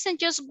will listen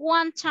just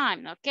one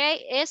time,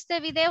 okay? Este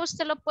video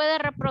usted lo puede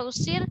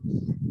reproducir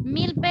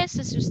 1000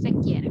 veces si usted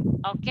quiere,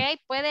 ok?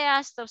 Puede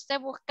hasta usted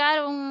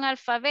buscar un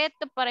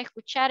alfabeto para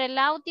escuchar el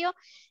audio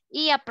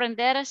y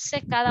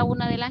aprenderse cada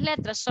una de las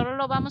letras. Solo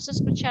lo vamos a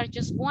escuchar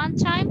just one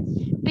time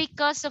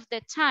because of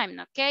the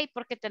time, ok?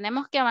 Porque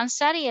tenemos que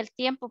avanzar y el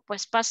tiempo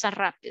pues pasa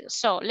rápido.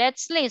 So,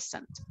 let's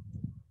listen.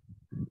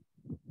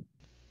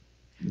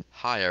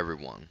 Hi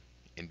everyone.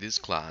 In this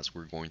class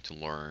we're going to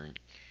learn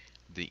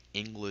the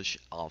English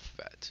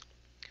alphabet.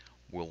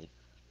 We'll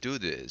do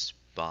this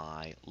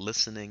by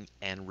listening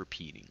and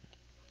repeating.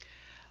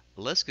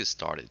 Let's get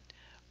started.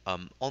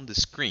 On the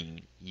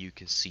screen you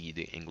can see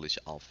the English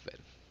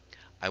alphabet.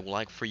 I would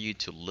like for you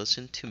to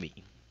listen to me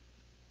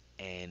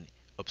and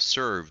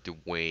observe the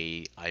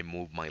way I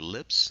move my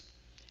lips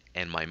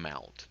and my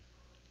mouth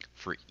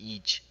for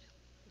each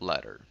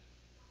letter.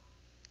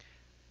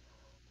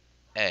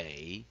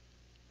 A,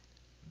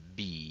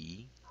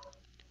 B,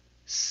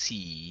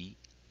 C,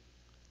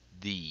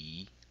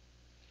 D,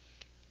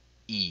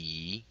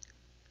 E,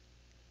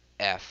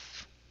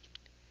 F,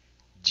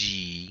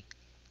 G,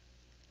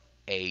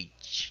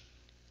 H,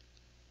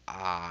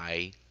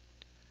 I,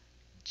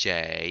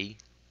 J,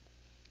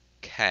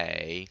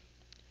 K,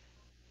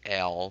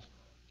 L,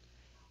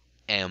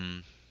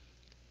 M,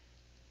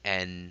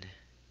 N,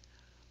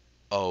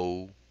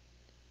 O,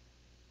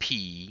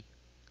 P,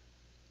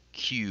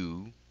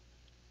 Q,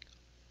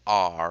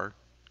 R,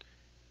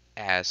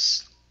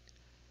 S,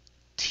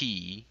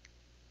 T,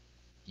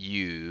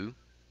 U,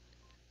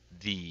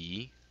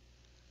 V,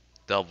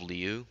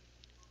 W,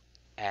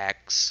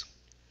 X,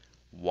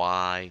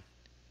 Y,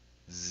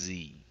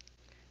 Z.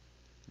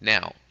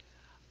 Now,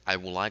 I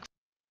would like.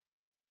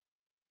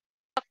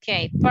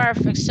 Okay,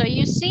 perfect. So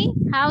you see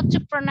how to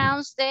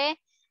pronounce the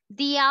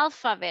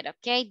alphabet,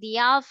 okay? The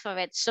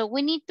alphabet. So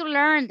we need to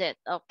learn that,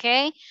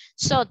 okay?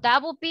 So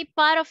that will be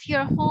part of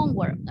your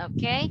homework,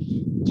 okay?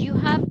 You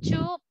have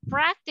to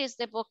practice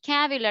the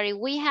vocabulary.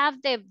 We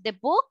have the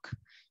book.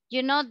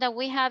 You know that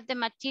we have the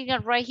material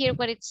right here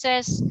where it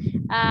says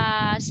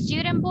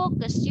student book,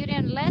 a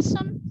student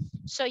lesson.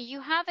 So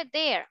you have it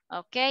there,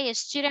 okay? A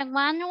student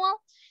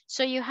manual.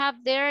 So you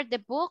have there the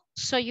book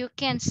so you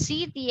can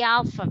see the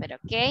alphabet,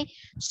 okay?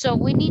 So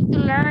we need to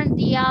learn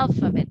the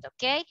alphabet,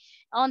 okay?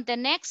 On the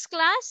next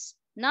class,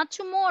 not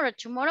tomorrow.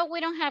 Tomorrow we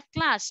don't have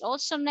class.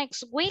 Also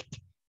next week,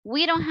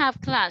 we don't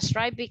have class,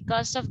 right?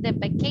 Because of the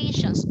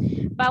vacations.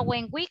 But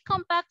when we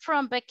come back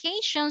from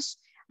vacations,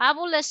 I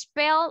will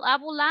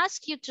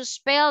ask you to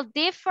spell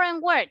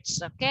different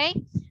words, okay?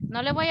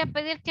 No le voy a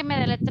pedir que me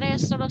deletree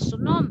solo su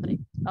nombre,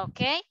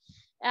 okay?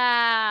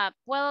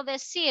 Puedo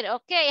decir,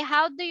 okay,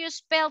 how do you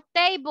spell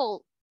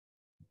table?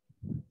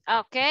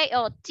 Okay,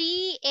 o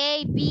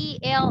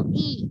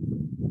T-A-B-L-E.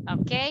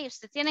 Okay,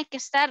 usted tiene que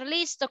estar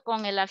listo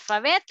con el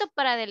alfabeto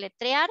para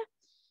deletrear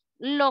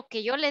lo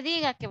que yo le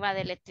diga que va a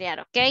deletrear,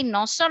 okay?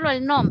 No solo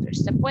el nombre,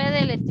 usted puede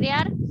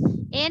deletrear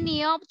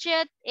any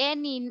object,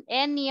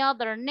 any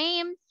other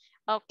name,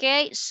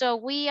 okay? So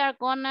we are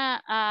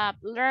gonna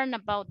learn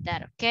about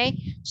that, okay?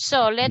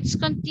 So let's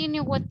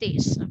continue with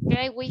this,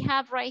 okay? We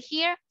have right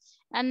here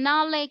a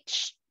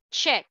knowledge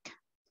check,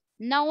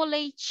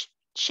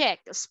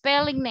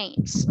 spelling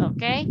names,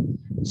 okay?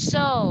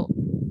 So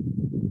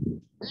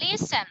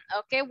listen,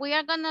 okay? We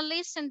are gonna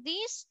listen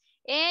this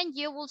and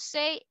you will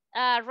say,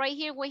 right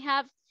here we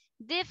have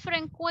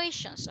different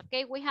questions,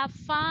 okay? We have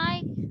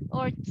five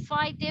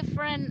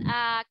different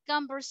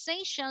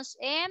conversations,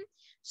 and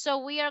so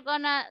we are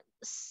gonna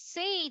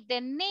say the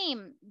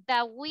name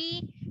that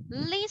we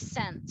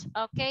listened,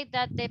 okay?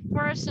 That the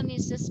person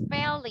is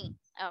spelling,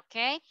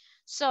 okay?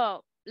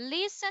 So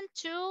listen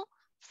to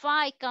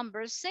 5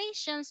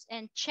 conversations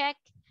and check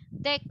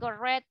the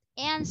correct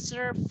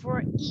answer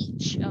for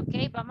each,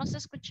 okay? Vamos a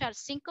escuchar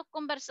 5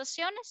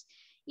 conversaciones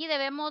y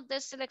debemos de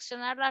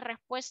seleccionar la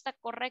respuesta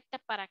correcta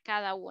para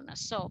cada una.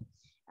 So,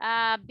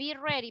 be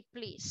ready,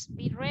 please.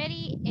 Be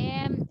ready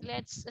and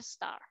let's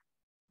start.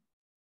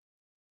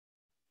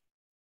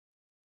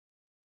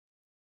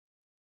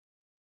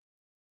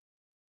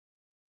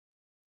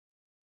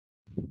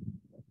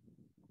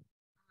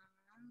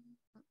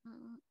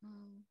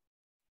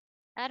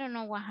 I don't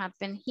know what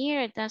happened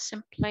here. It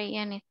doesn't play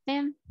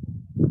anything.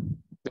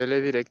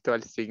 Dele directo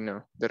al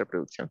signo de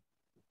reproducción.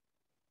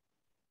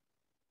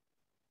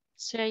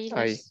 So ahí.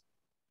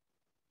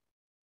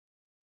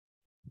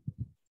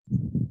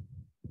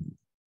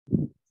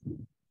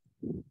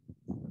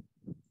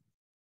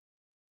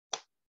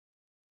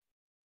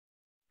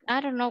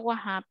 I don't know what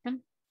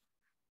happened.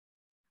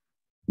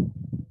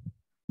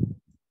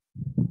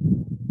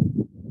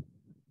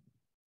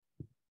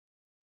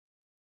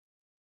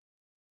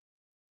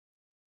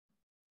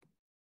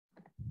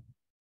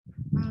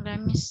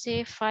 Let me see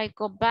if I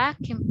go back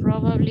and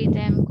probably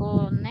then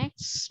go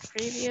next,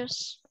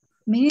 previous.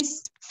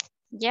 Miss.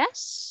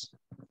 Yes.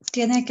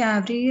 Tiene que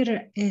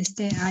abrir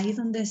ahí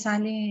donde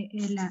sale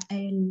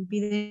el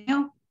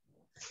video.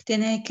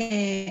 Tiene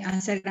que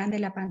hacer grande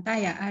la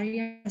pantalla.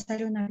 Ahí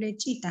sale una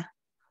flechita.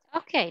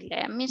 Okay,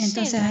 let me see.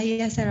 Entonces ahí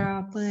ya se va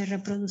a poder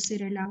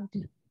reproducir el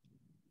audio.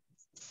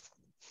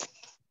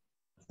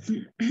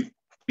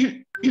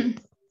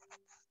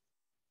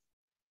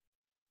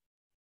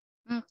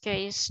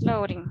 Okay, it's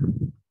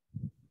loading.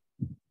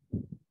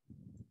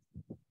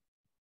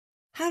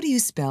 How do you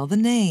spell the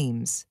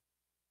names?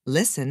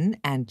 Listen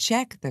and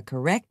check the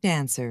correct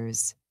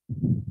answers.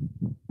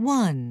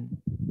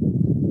 1.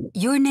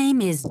 Your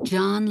name is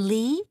John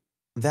Lee?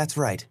 That's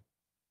right.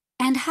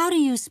 And how do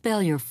you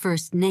spell your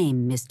first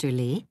name, Mr.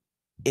 Lee?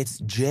 It's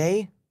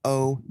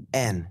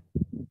J-O-N.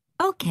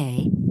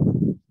 Okay.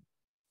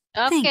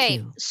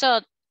 Okay,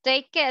 so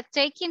take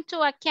into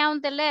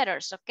account the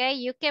letters, okay?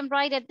 You can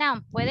write it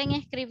down. Pueden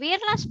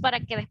escribirlas para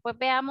que después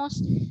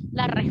veamos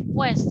las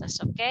respuestas,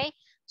 okay?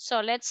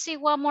 So let's see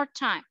one more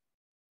time.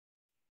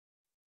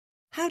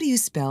 How do you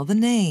spell the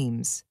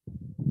names?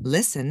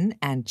 Listen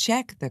and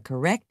check the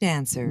correct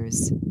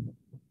answers.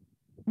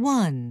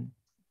 1.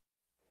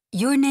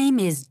 Your name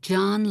is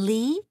John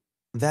Lee?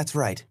 That's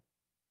right.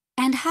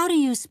 And how do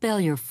you spell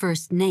your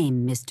first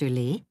name, Mr.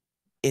 Lee?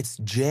 It's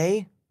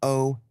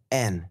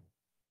J-O-N.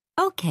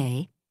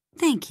 Okay,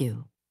 thank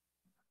you.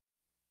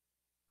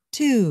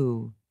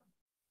 2.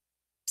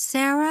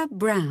 Sarah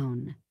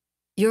Brown.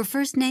 Your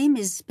first name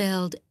is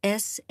spelled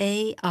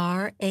S-A-R-A-H?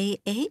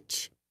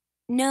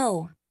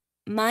 No,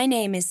 my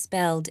name is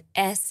spelled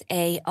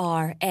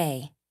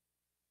S-A-R-A.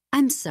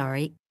 I'm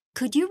sorry,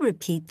 could you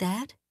repeat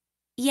that?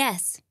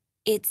 Yes,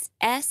 it's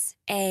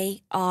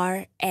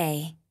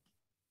S-A-R-A.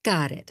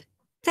 Got it.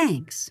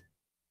 Thanks.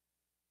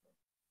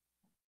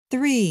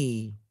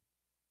 3.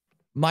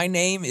 My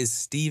name is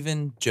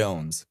Stephen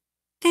Jones.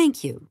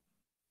 Thank you.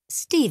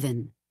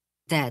 Stephen.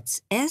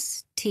 That's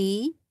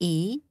S-T-E-V.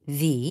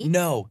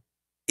 No,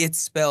 it's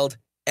spelled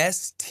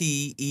S-T-E-P-H-E-N.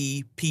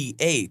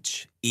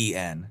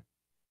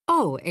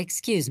 Oh,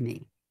 excuse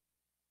me.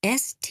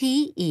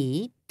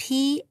 S-T-E-P-H-E-N.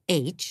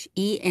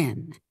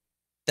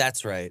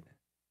 That's right.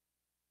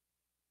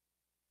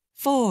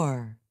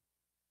 4.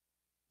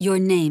 Your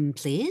name,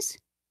 please?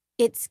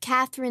 It's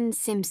Catherine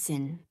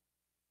Simpson.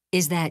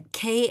 Is that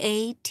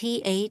K-A-T-H-E-R-I-N-E?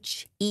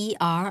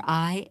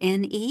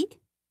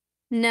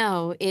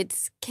 No,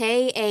 it's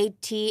K-A-T-H-R-Y-N.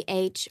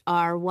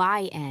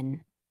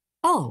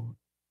 Oh,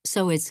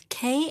 so it's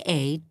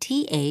Kathrym.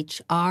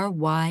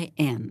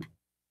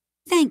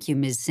 Thank you,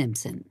 Ms.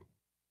 Simpson.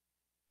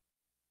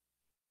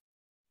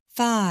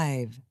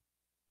 5.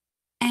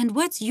 And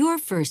what's your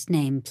first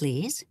name,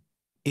 please?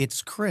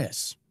 It's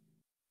Chris.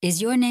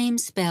 Is your name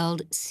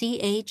spelled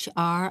Chris?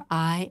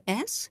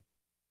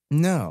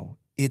 No,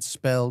 it's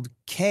spelled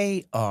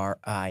Kris.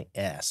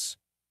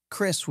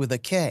 Chris with a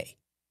K.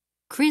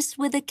 Chris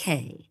with a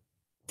K.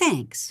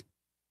 Thanks.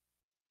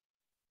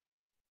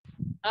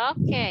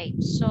 Okay,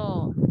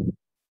 so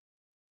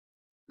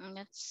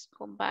let's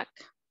go back.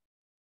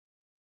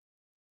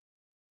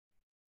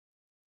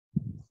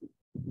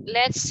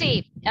 Let's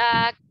see.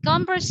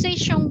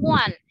 Conversation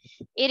 1.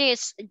 It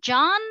is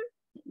John,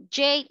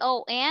 Jon,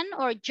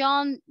 or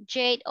John,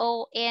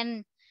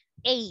 Jon.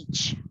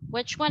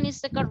 Which one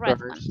is the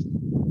correct one?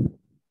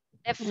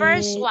 The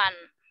first one.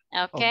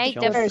 Okay,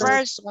 the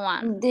first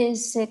one. The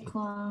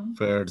second.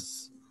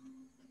 First.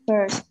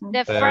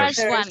 The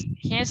first one.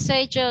 Can you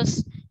say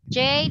just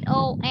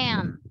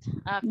Jon?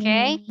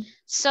 Okay.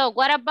 So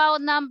what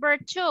about number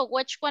 2?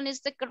 Which one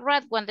is the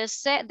correct one?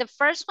 The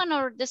first one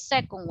or the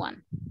second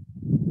one?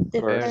 The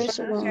first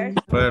one.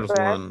 First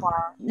one.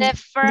 The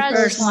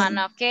first one,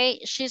 okay?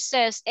 She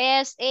says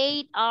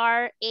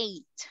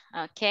S8R8,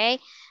 okay?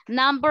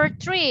 Number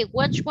 3,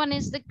 which one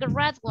is the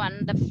correct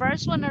one? The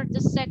first one or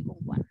the second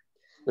one?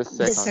 The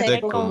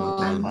second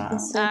one.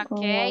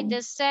 Okay,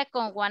 the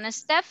second one.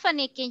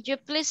 Stephanie, can you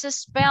please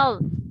spell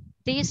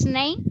this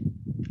name?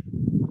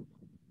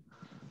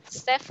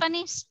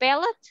 Stephanie,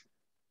 spell it.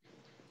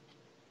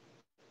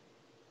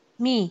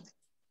 Me.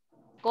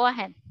 Go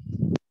ahead.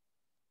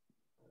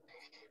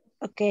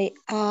 Okay.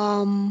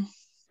 Stephen.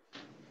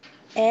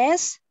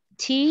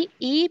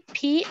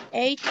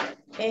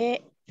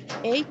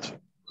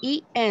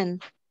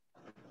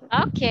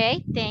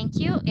 Okay, thank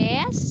you.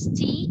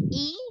 Stephen.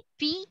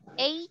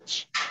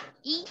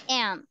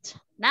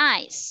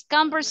 Nice.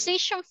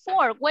 Conversation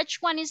 4. Which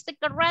one is the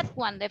correct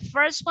one? The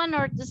first one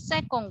or the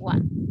second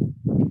one?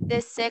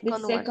 The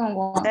second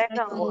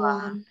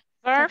one.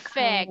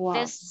 Perfect.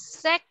 The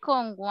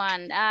second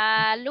one.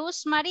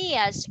 Luz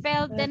Maria,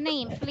 spell the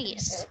name,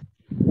 please.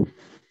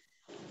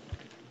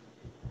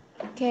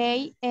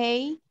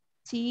 Kathryn.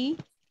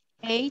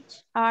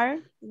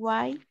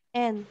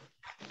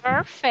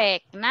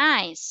 Perfect.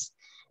 Nice.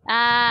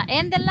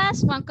 And the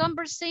last one,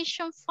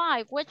 conversation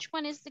 5. Which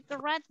one is the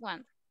correct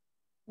one?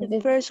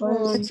 The first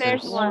one.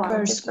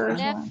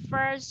 The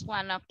first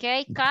one,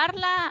 okay.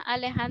 Carla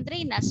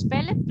Alejandrina,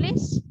 spell it,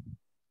 please.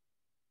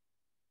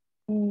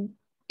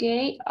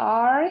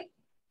 KRIS.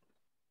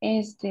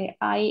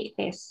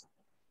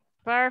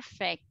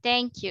 Perfect.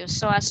 Thank you.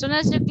 So as soon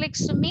as you click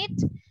submit,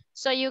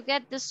 so you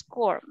get the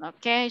score,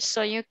 okay?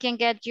 So you can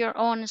get your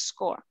own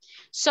score.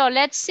 So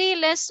let's see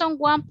lesson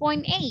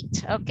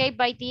 1.8, okay?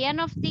 By the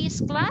end of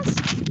this class,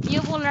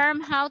 you will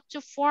learn how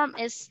to form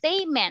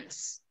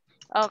statements,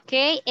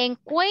 okay? And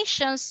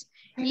questions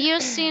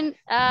using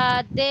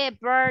the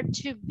verb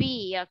to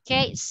be,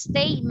 okay?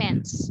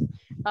 Statements,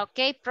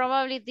 okay?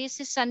 Probably this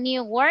is a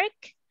new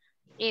work.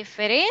 If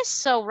it is,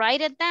 so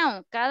write it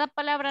down. Cada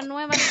palabra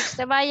nueva que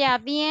usted vaya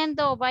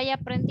viendo o vaya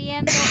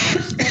aprendiendo,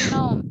 usted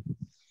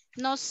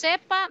no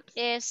sepa,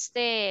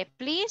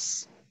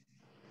 please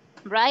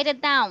write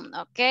it down,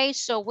 okay?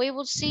 So we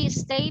will see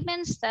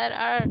statements that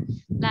are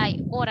like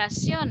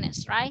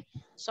oraciones, right?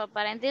 So,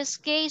 but in this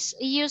case,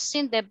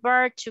 using the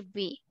verb to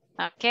be,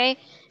 okay?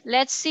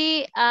 Let's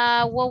see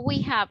what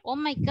we have. Oh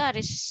my God,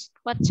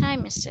 what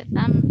time is it?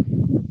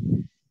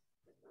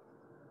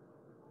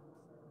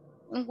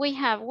 We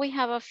have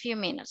a few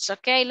minutes,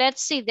 okay?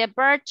 Let's see the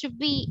verb to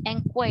be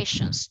and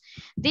questions.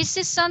 This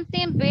is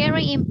something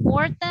very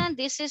important.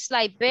 This is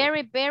like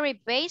very, very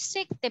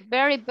basic, the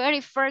very,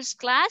 very first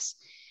class.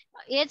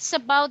 It's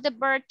about the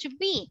verb to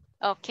be,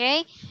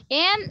 okay?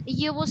 And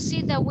you will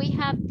see that we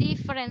have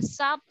different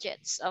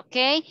subjects,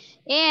 okay?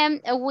 And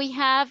we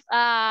have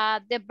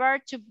the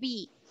verb to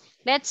be.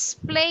 Let's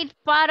play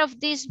part of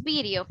this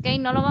video, okay?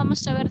 No lo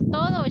vamos a ver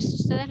todo,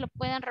 ustedes lo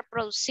pueden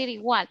reproducir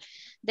igual.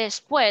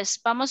 Después,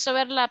 vamos a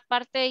ver la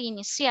parte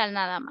inicial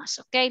nada más,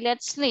 okay?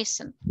 Let's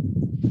listen.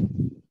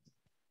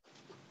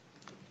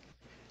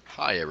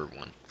 Hi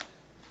everyone.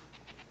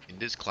 In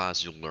this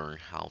class, you'll learn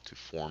how to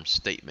form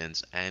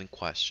statements and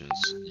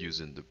questions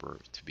using the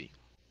verb to be.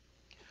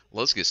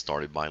 Let's get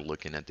started by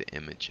looking at the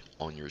image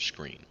on your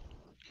screen.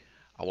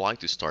 I would like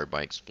to start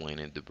by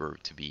explaining the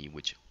verb to be,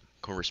 which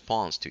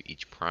corresponds to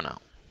each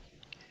pronoun.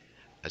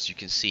 As you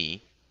can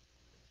see,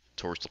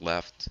 towards the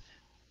left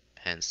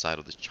hand side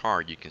of the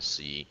chart, you can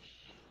see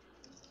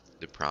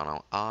the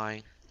pronoun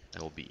I,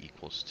 that will be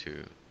equals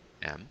to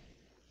am.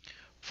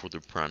 For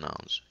the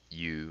pronouns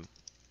you,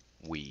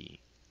 we,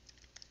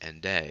 and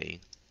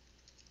they,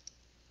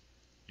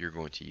 you're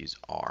going to use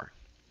are.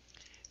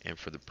 And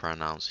for the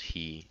pronouns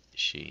he,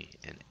 she,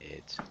 and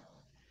it,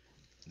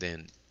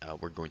 then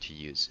we're going to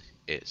use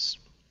is.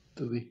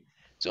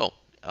 So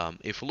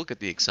if we look at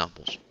the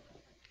examples,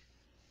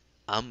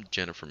 I'm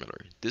Jennifer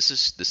Miller. This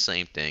is the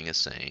same thing as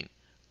saying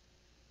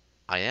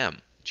I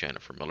am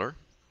Jennifer Miller.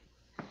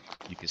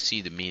 You can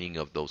see the meaning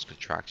of those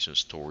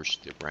contractions towards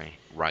the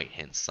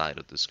right-hand side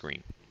of the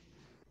screen.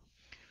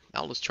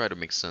 Now let's try to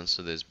make sense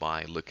of this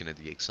by looking at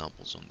the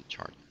examples on the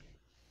chart.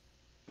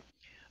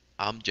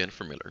 I'm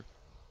Jennifer Miller.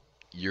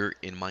 You're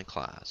in my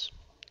class.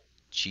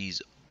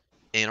 She's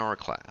in our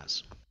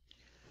class.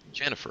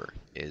 Jennifer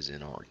is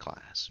in our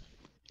class.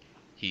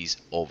 He's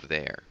over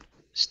there.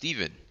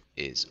 Steven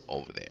is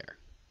over there.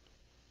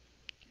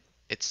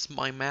 It's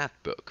my math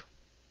book.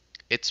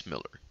 It's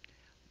Miller.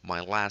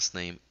 My last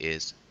name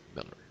is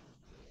Miller.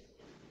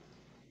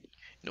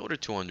 In order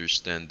to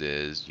understand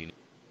this, you need...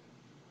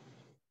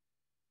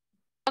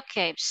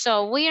 Okay,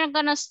 so we are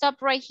gonna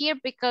stop right here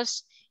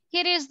because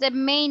here is the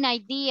main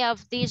idea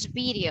of this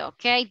video,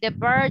 okay? The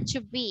verb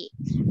to be,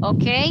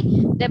 okay?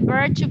 The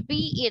verb to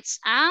be, it's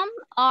am,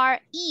 are,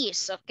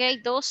 is, okay?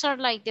 Those are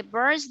like the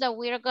verbs that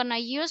we are gonna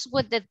use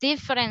with the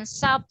different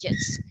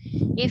subjects.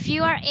 If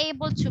you are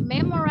able to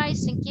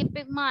memorize and keep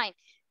in mind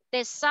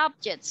the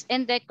subjects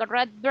and the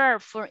correct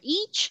verb for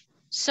each,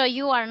 so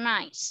you are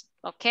nice,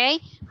 okay?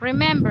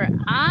 Remember,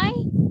 I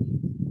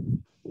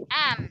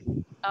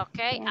am,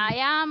 okay? I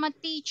am a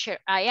teacher,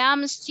 I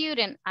am a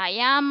student, I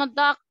am a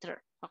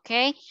doctor,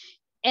 okay?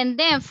 And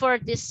then for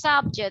the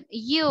subject,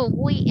 you,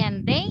 we,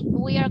 and they,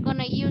 we are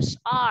gonna use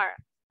are,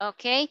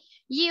 okay?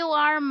 You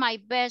are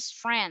my best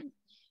friend.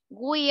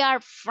 We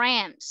are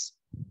friends.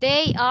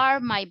 They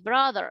are my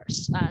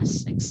brothers,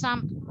 as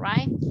example,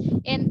 right?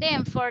 And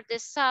then for the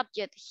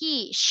subject,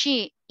 he,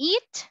 she,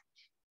 it,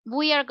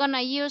 we are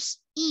gonna use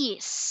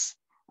is,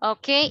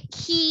 okay?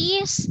 He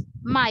is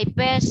my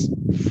best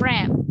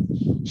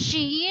friend.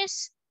 She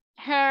is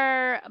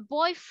her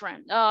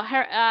boyfriend.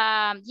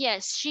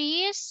 Yes,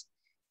 she is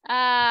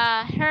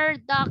her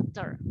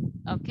doctor.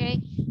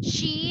 Okay,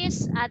 she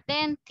is a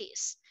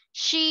dentist.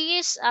 She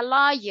is a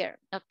lawyer.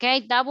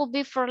 Okay, that will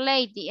be for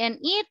lady, and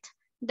it,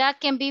 that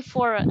can be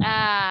for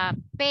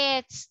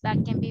pets.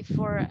 That can be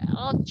for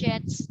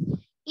objects.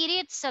 It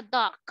is a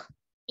dog.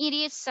 It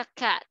is a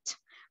cat.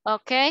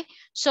 Okay,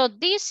 so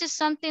this is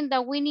something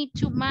that we need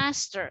to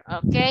master.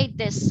 Okay,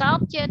 the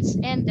subjects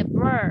and the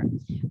verb.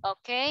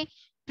 Okay,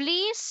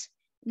 please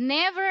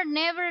never,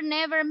 never,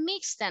 never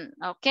mix them.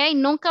 Okay,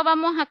 nunca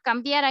vamos a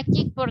cambiar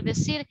aquí por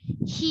decir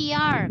he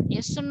are.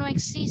 Eso no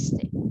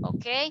existe.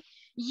 Okay,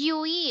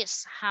 you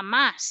is,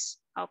 jamás.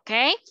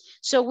 Okay,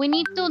 so we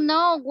need to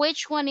know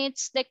which one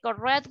is the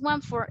correct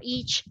one for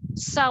each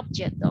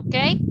subject.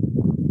 Okay,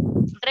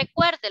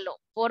 recuérdelo,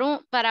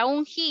 para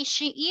un he,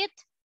 she, it,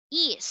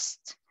 is.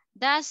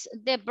 That's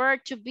the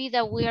verb to be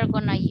that we are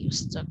gonna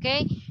use.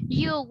 Okay,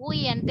 you,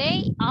 we, and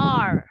they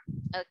are.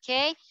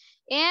 Okay,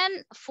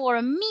 and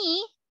for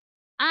me,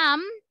 I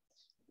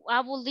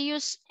will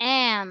use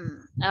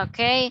am.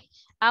 Okay,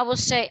 I will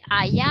say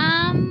I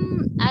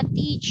am a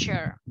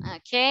teacher.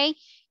 Okay,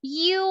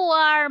 you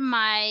are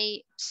my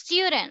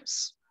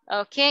students.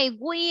 Okay,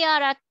 we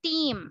are a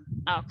team.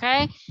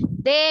 Okay,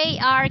 they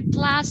are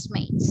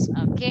classmates.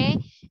 Okay,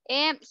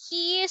 and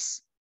he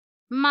is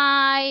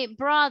my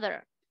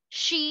brother.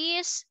 She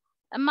is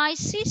my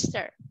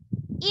sister.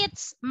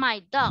 It's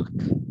my dog.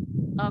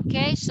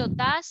 Okay, so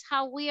that's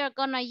how we are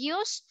gonna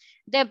use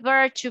the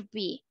verb to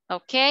be.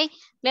 Okay,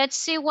 let's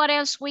see what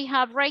else we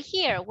have right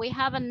here. We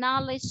have a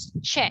knowledge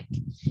check.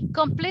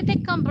 Complete the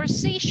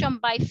conversation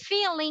by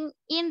filling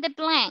in the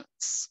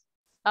blanks.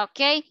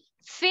 Okay,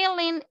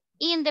 filling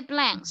in the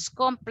blanks.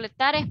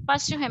 Completar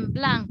espacios en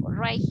blanco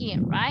right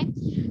here, right?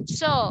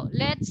 So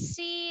let's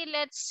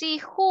see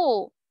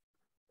who.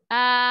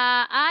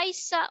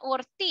 Isa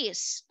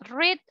Ortiz,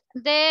 read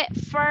the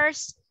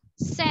first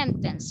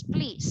sentence,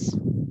 please.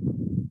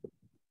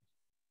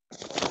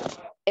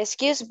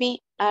 Excuse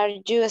me, are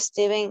you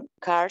Stephen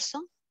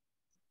Carson?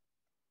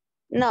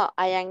 No,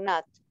 I am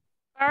not.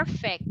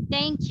 Perfect,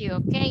 thank you.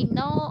 Okay,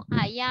 no,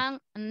 I am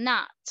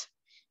not.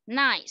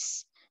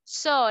 Nice.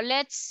 So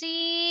let's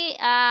see,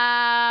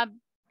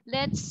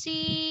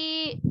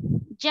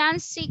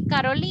 Jancy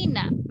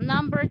Carolina,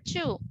 number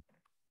 2.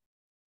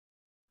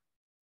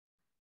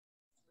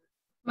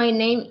 My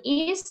name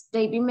is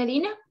David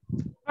Medina.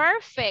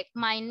 Perfect.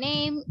 My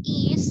name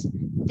is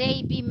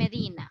David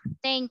Medina.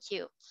 Thank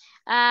you.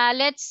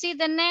 Let's see,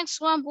 the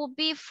next one will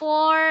be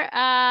for,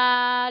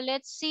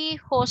 let's see,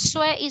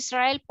 Josue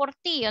Israel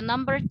Portillo,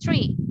 number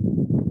 3.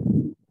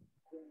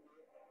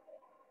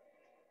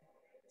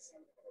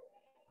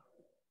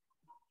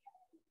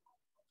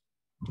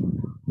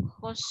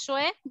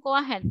 Josue, go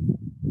ahead.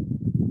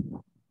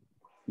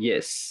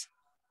 Yes,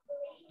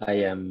 I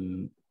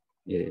am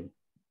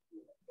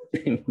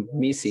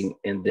missing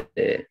in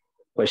the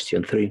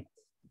question 3.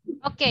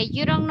 Okay,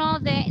 you don't know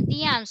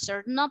the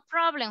answer. No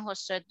problem,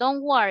 José.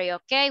 Don't worry,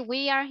 okay?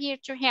 We are here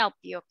to help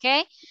you,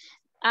 okay?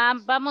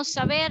 Vamos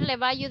a ver, le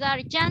va a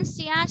ayudar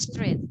Jancy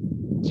Astrid.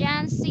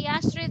 Jancy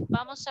Astrid,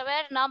 vamos a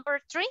ver, number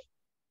 3.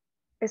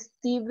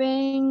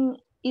 Steven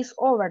is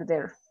over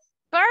there.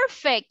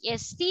 Perfect.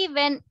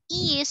 Steven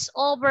is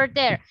over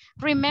there.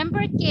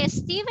 Remember que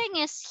Steven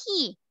es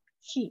he.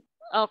 He.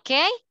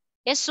 Okay?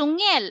 Es un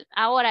él.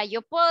 Ahora,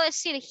 yo puedo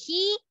decir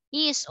he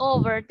is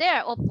over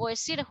there. O puedo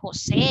decir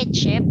José,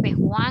 Chepe,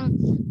 Juan.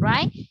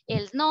 right?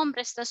 El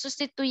nombre está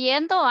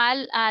sustituyendo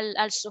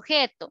al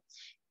sujeto.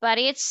 But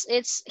it's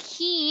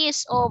he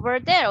is over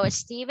there, or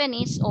Steven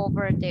is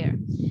over there.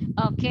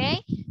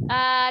 Okay,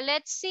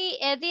 let's see,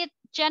 Edith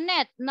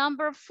Janet,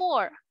 number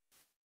 4.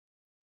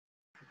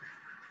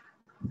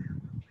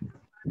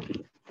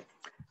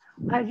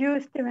 Are you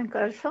Stephen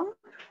Carson?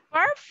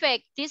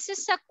 Perfect. This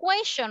is a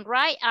question,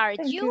 right? Are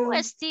Thank you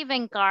you.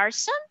 Stephen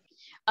Carson?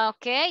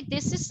 Okay,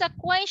 this is a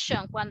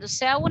question. Cuando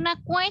sea una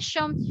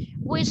question,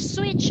 we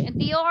switch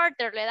the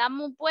order. Le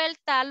damos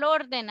vuelta al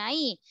orden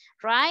ahí,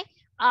 right?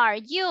 Are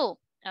you?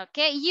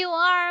 Okay, you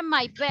are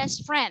my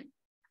best friend.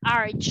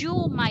 Are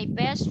you my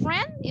best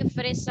friend? If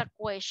it is a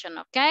question,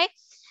 okay?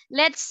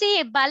 Let's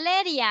see,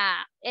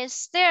 Valeria,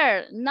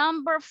 Esther,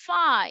 number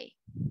 5.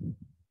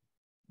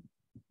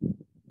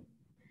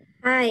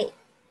 Hi,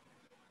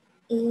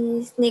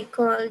 is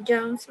Nicole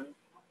Johnson.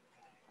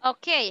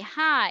 Okay,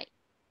 hi.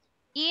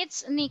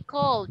 It's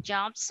Nicole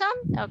Johnson.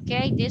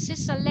 Okay, this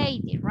is a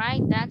lady,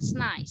 right? That's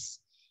nice.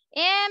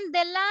 And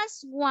the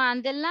last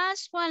one,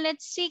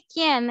 let's see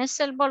quién es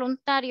el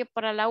voluntario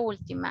para la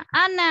última.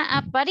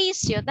 Ana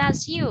Aparicio,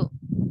 that's you.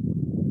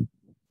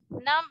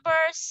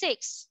 Number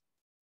 6.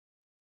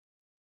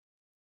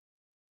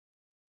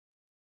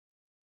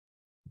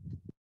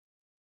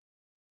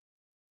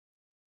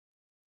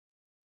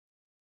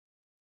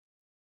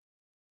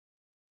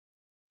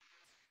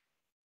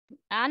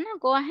 Ana,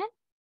 go ahead.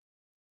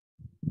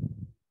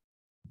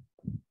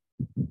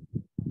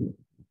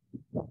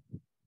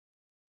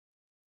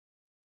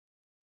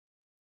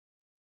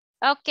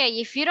 Okay,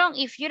 if you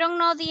don't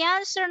know the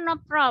answer, no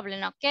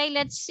problem. Okay,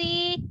 let's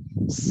see.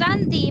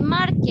 Sandy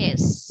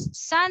Marquez.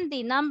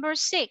 Sandy, number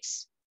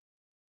 6.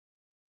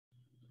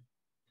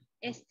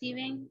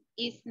 Steven,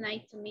 it's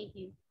nice to meet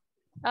you.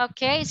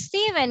 Okay,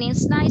 Steven,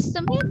 it's nice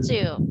to meet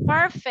you.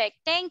 Perfect,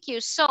 thank you.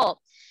 So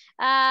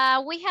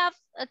we have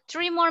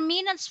 3 more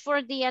minutes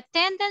for the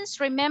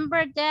attendance.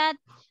 Remember that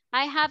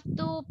I have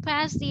to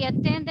pass the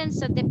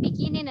attendance at the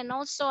beginning and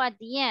also at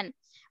the end.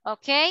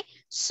 Okay,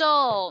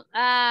 so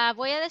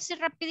voy a decir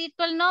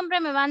rapidito el nombre.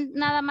 Me van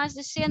nada más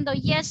diciendo,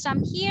 yes,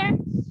 I'm here.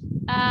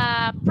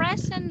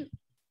 Present,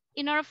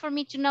 in order for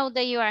me to know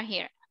that you are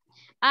here.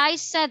 I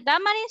said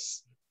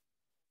Damaris.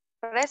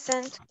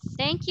 Present.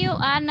 Thank you.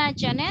 Ana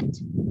Janet.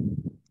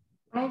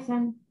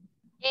 Present.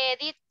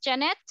 Edith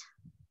Janet.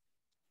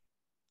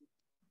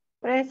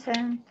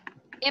 Present.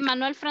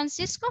 Emmanuel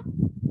Francisco.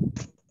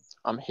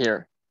 I'm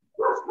here.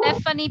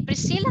 Stephanie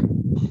Priscilla.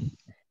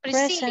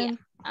 Priscilla. Present.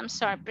 I'm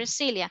sorry,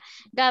 Priscilla.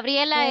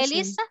 Gabriela Present.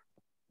 Elisa.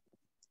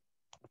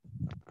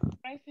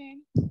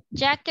 Present.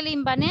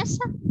 Jacqueline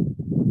Vanessa.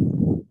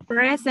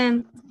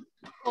 Present.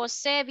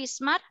 José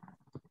Bismar.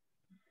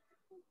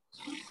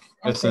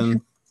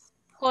 Present.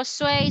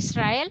 Josué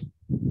Israel.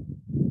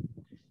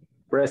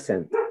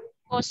 Present.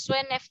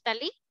 Josué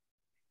Neftalí.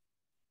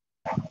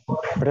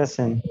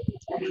 Present.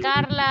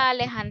 Carla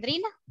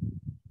Alejandrina.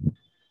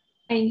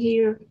 I'm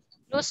here.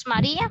 Luz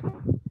María.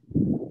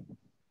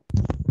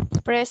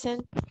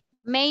 Present.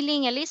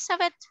 Maylin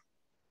Elizabeth.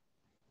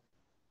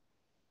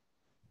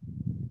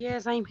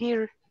 Yes, I'm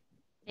here.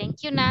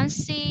 Thank you.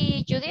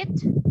 Nancy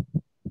Judith.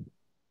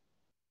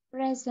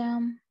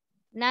 Present.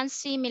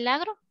 Nancy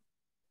Milagro.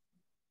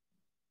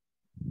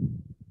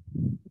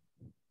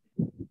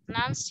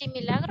 Nancy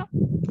Milagro.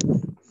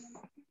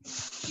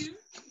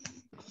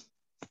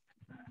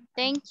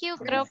 Thank you.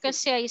 Creo que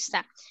sí, ahí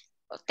está.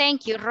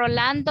 Thank you.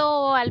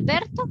 Rolando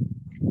Alberto.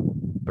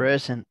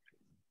 Present.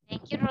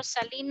 Thank you.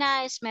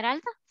 Rosalina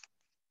Esmeralda.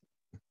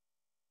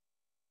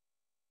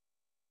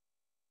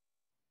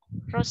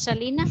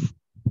 Rosalina.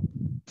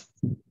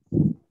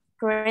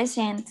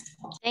 Present.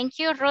 Thank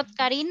you. Ruth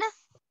Karina.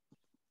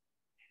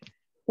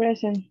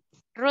 Present.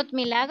 Ruth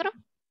Milagro.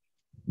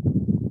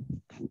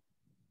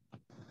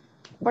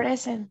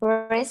 Present.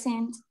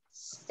 Present.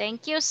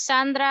 Thank you.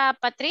 Sandra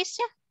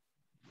Patricia.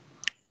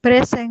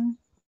 Present.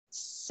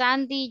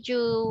 Sandy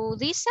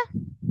Judisa.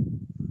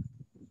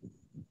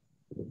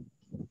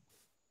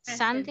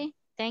 Sandy.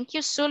 Thank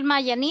you. Zulma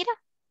Yanira.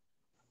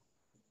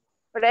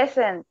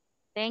 Present.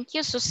 Thank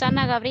you.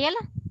 Susana Gabriela.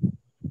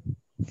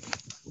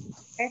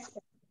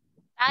 Present.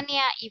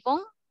 Tania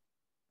Ivonne.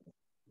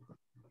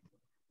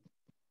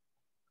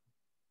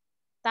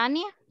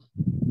 Tania.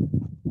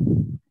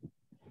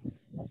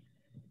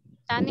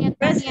 Tania.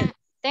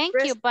 Thank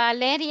you.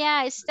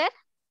 Valeria Esther.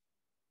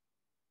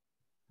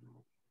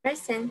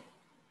 Present.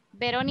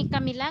 Verónica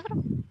Milagro.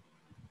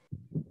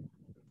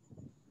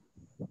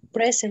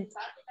 Present.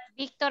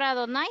 Víctor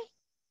Adonai.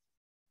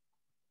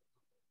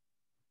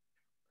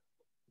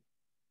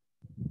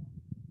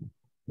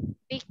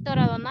 Víctor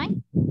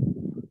Adonai.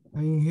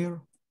 I'm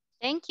here.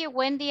 Thank you.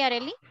 Wendy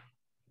Areli.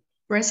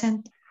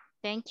 Present.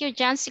 Thank you.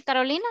 Jancy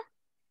Carolina.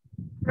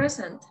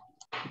 Present.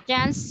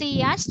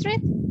 Jancy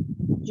Astrid.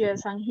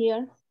 Yes, I'm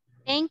here.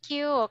 Thank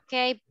you.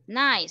 Okay,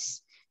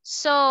 nice.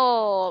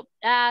 So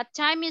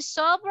time is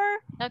over.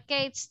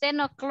 Okay, it's 10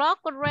 o'clock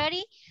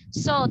already.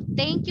 So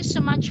thank you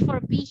so much for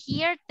being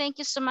here. Thank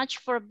you so much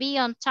for being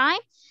on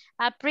time.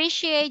 I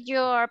appreciate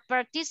your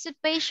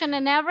participation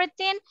and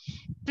everything.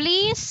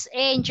 Please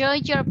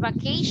enjoy your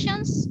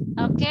vacations,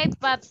 okay?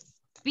 But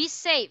be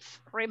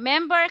safe.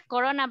 Remember,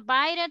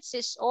 coronavirus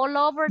is all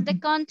over the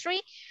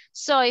country.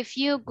 So if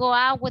you go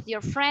out with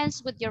your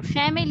friends, with your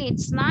family,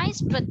 it's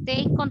nice, but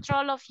take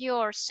control of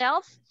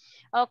yourself,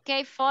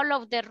 okay?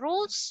 Follow the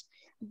rules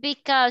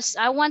because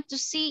I want to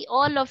see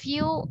all of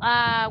you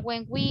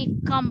when we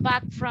come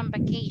back from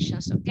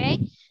vacations, okay?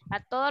 A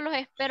todos los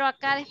espero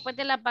acá después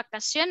de las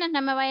vacaciones.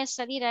 No me vaya a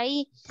salir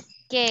ahí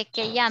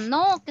que ya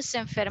no, que se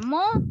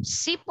enfermó.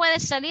 Sí puede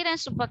salir en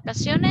sus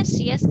vacaciones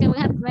si es que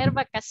van a tener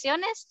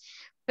vacaciones,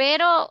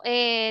 pero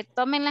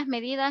tomen las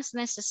medidas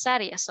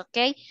necesarias,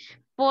 ¿ok?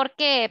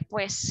 Porque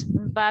pues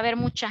va a haber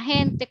mucha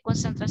gente,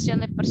 concentración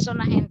de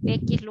personas en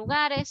X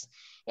lugares,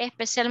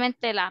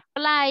 especialmente la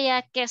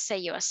playa, qué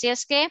sé yo. Así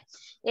es que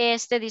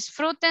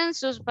disfruten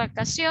sus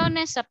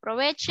vacaciones,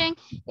 aprovechen,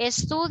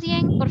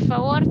 estudien, por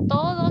favor,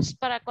 todos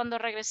para cuando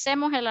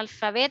regresemos el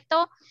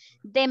alfabeto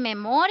de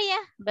memoria,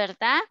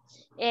 ¿verdad?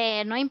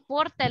 No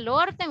importa el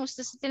orden,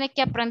 usted se tiene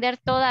que aprender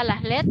todas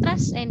las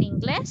letras en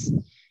inglés.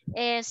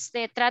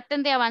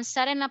 Traten de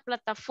avanzar en la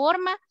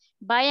plataforma,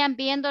 vayan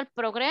viendo el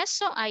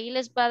progreso, ahí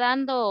les va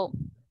dando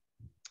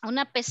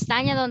una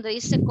pestaña donde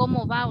dice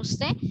cómo va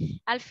usted.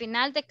 Al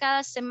final de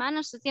cada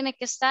semana usted tiene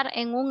que estar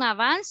en un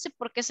avance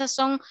porque esos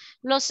son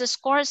los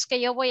scores que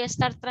yo voy a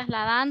estar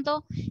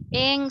trasladando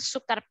en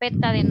su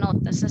carpeta de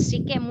notas.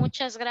 Así que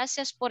muchas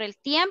gracias por el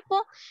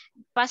tiempo.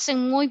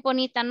 Pasen muy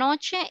bonita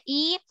noche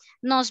y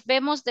nos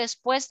vemos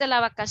después de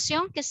la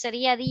vacación, que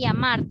sería día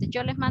martes.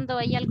 Yo les mando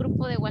ahí al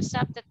grupo de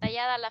WhatsApp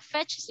detallada las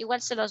fechas,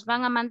 igual se los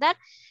van a mandar,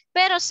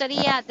 pero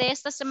sería de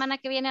esta semana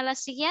que viene a la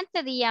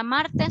siguiente, día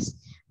martes,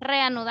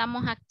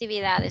 reanudamos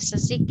actividades.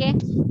 Así que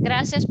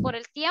gracias por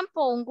el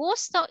tiempo, un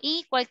gusto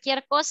y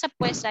cualquier cosa,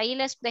 pues ahí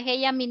les dejé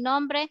ya mi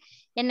nombre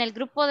en el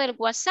grupo del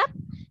WhatsApp,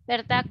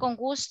 ¿verdad? Con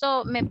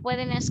gusto me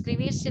pueden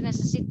escribir si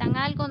necesitan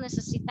algo,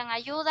 necesitan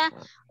ayuda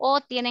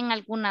o tienen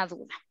alguna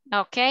duda.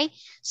 Okay,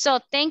 so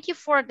thank you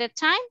for the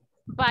time.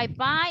 Bye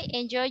bye.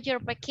 Enjoy your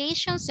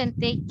vacations and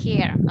take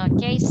care.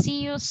 Okay,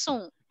 see you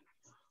soon.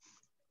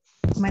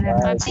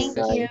 Buenas noches.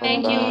 Thank you.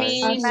 Thank you,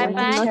 Miss. Bye,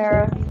 Bye.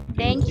 teacher.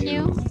 Thank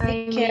you.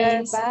 Take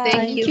care. Bye.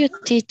 Thank you,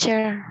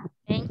 teacher.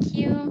 Thank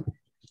you.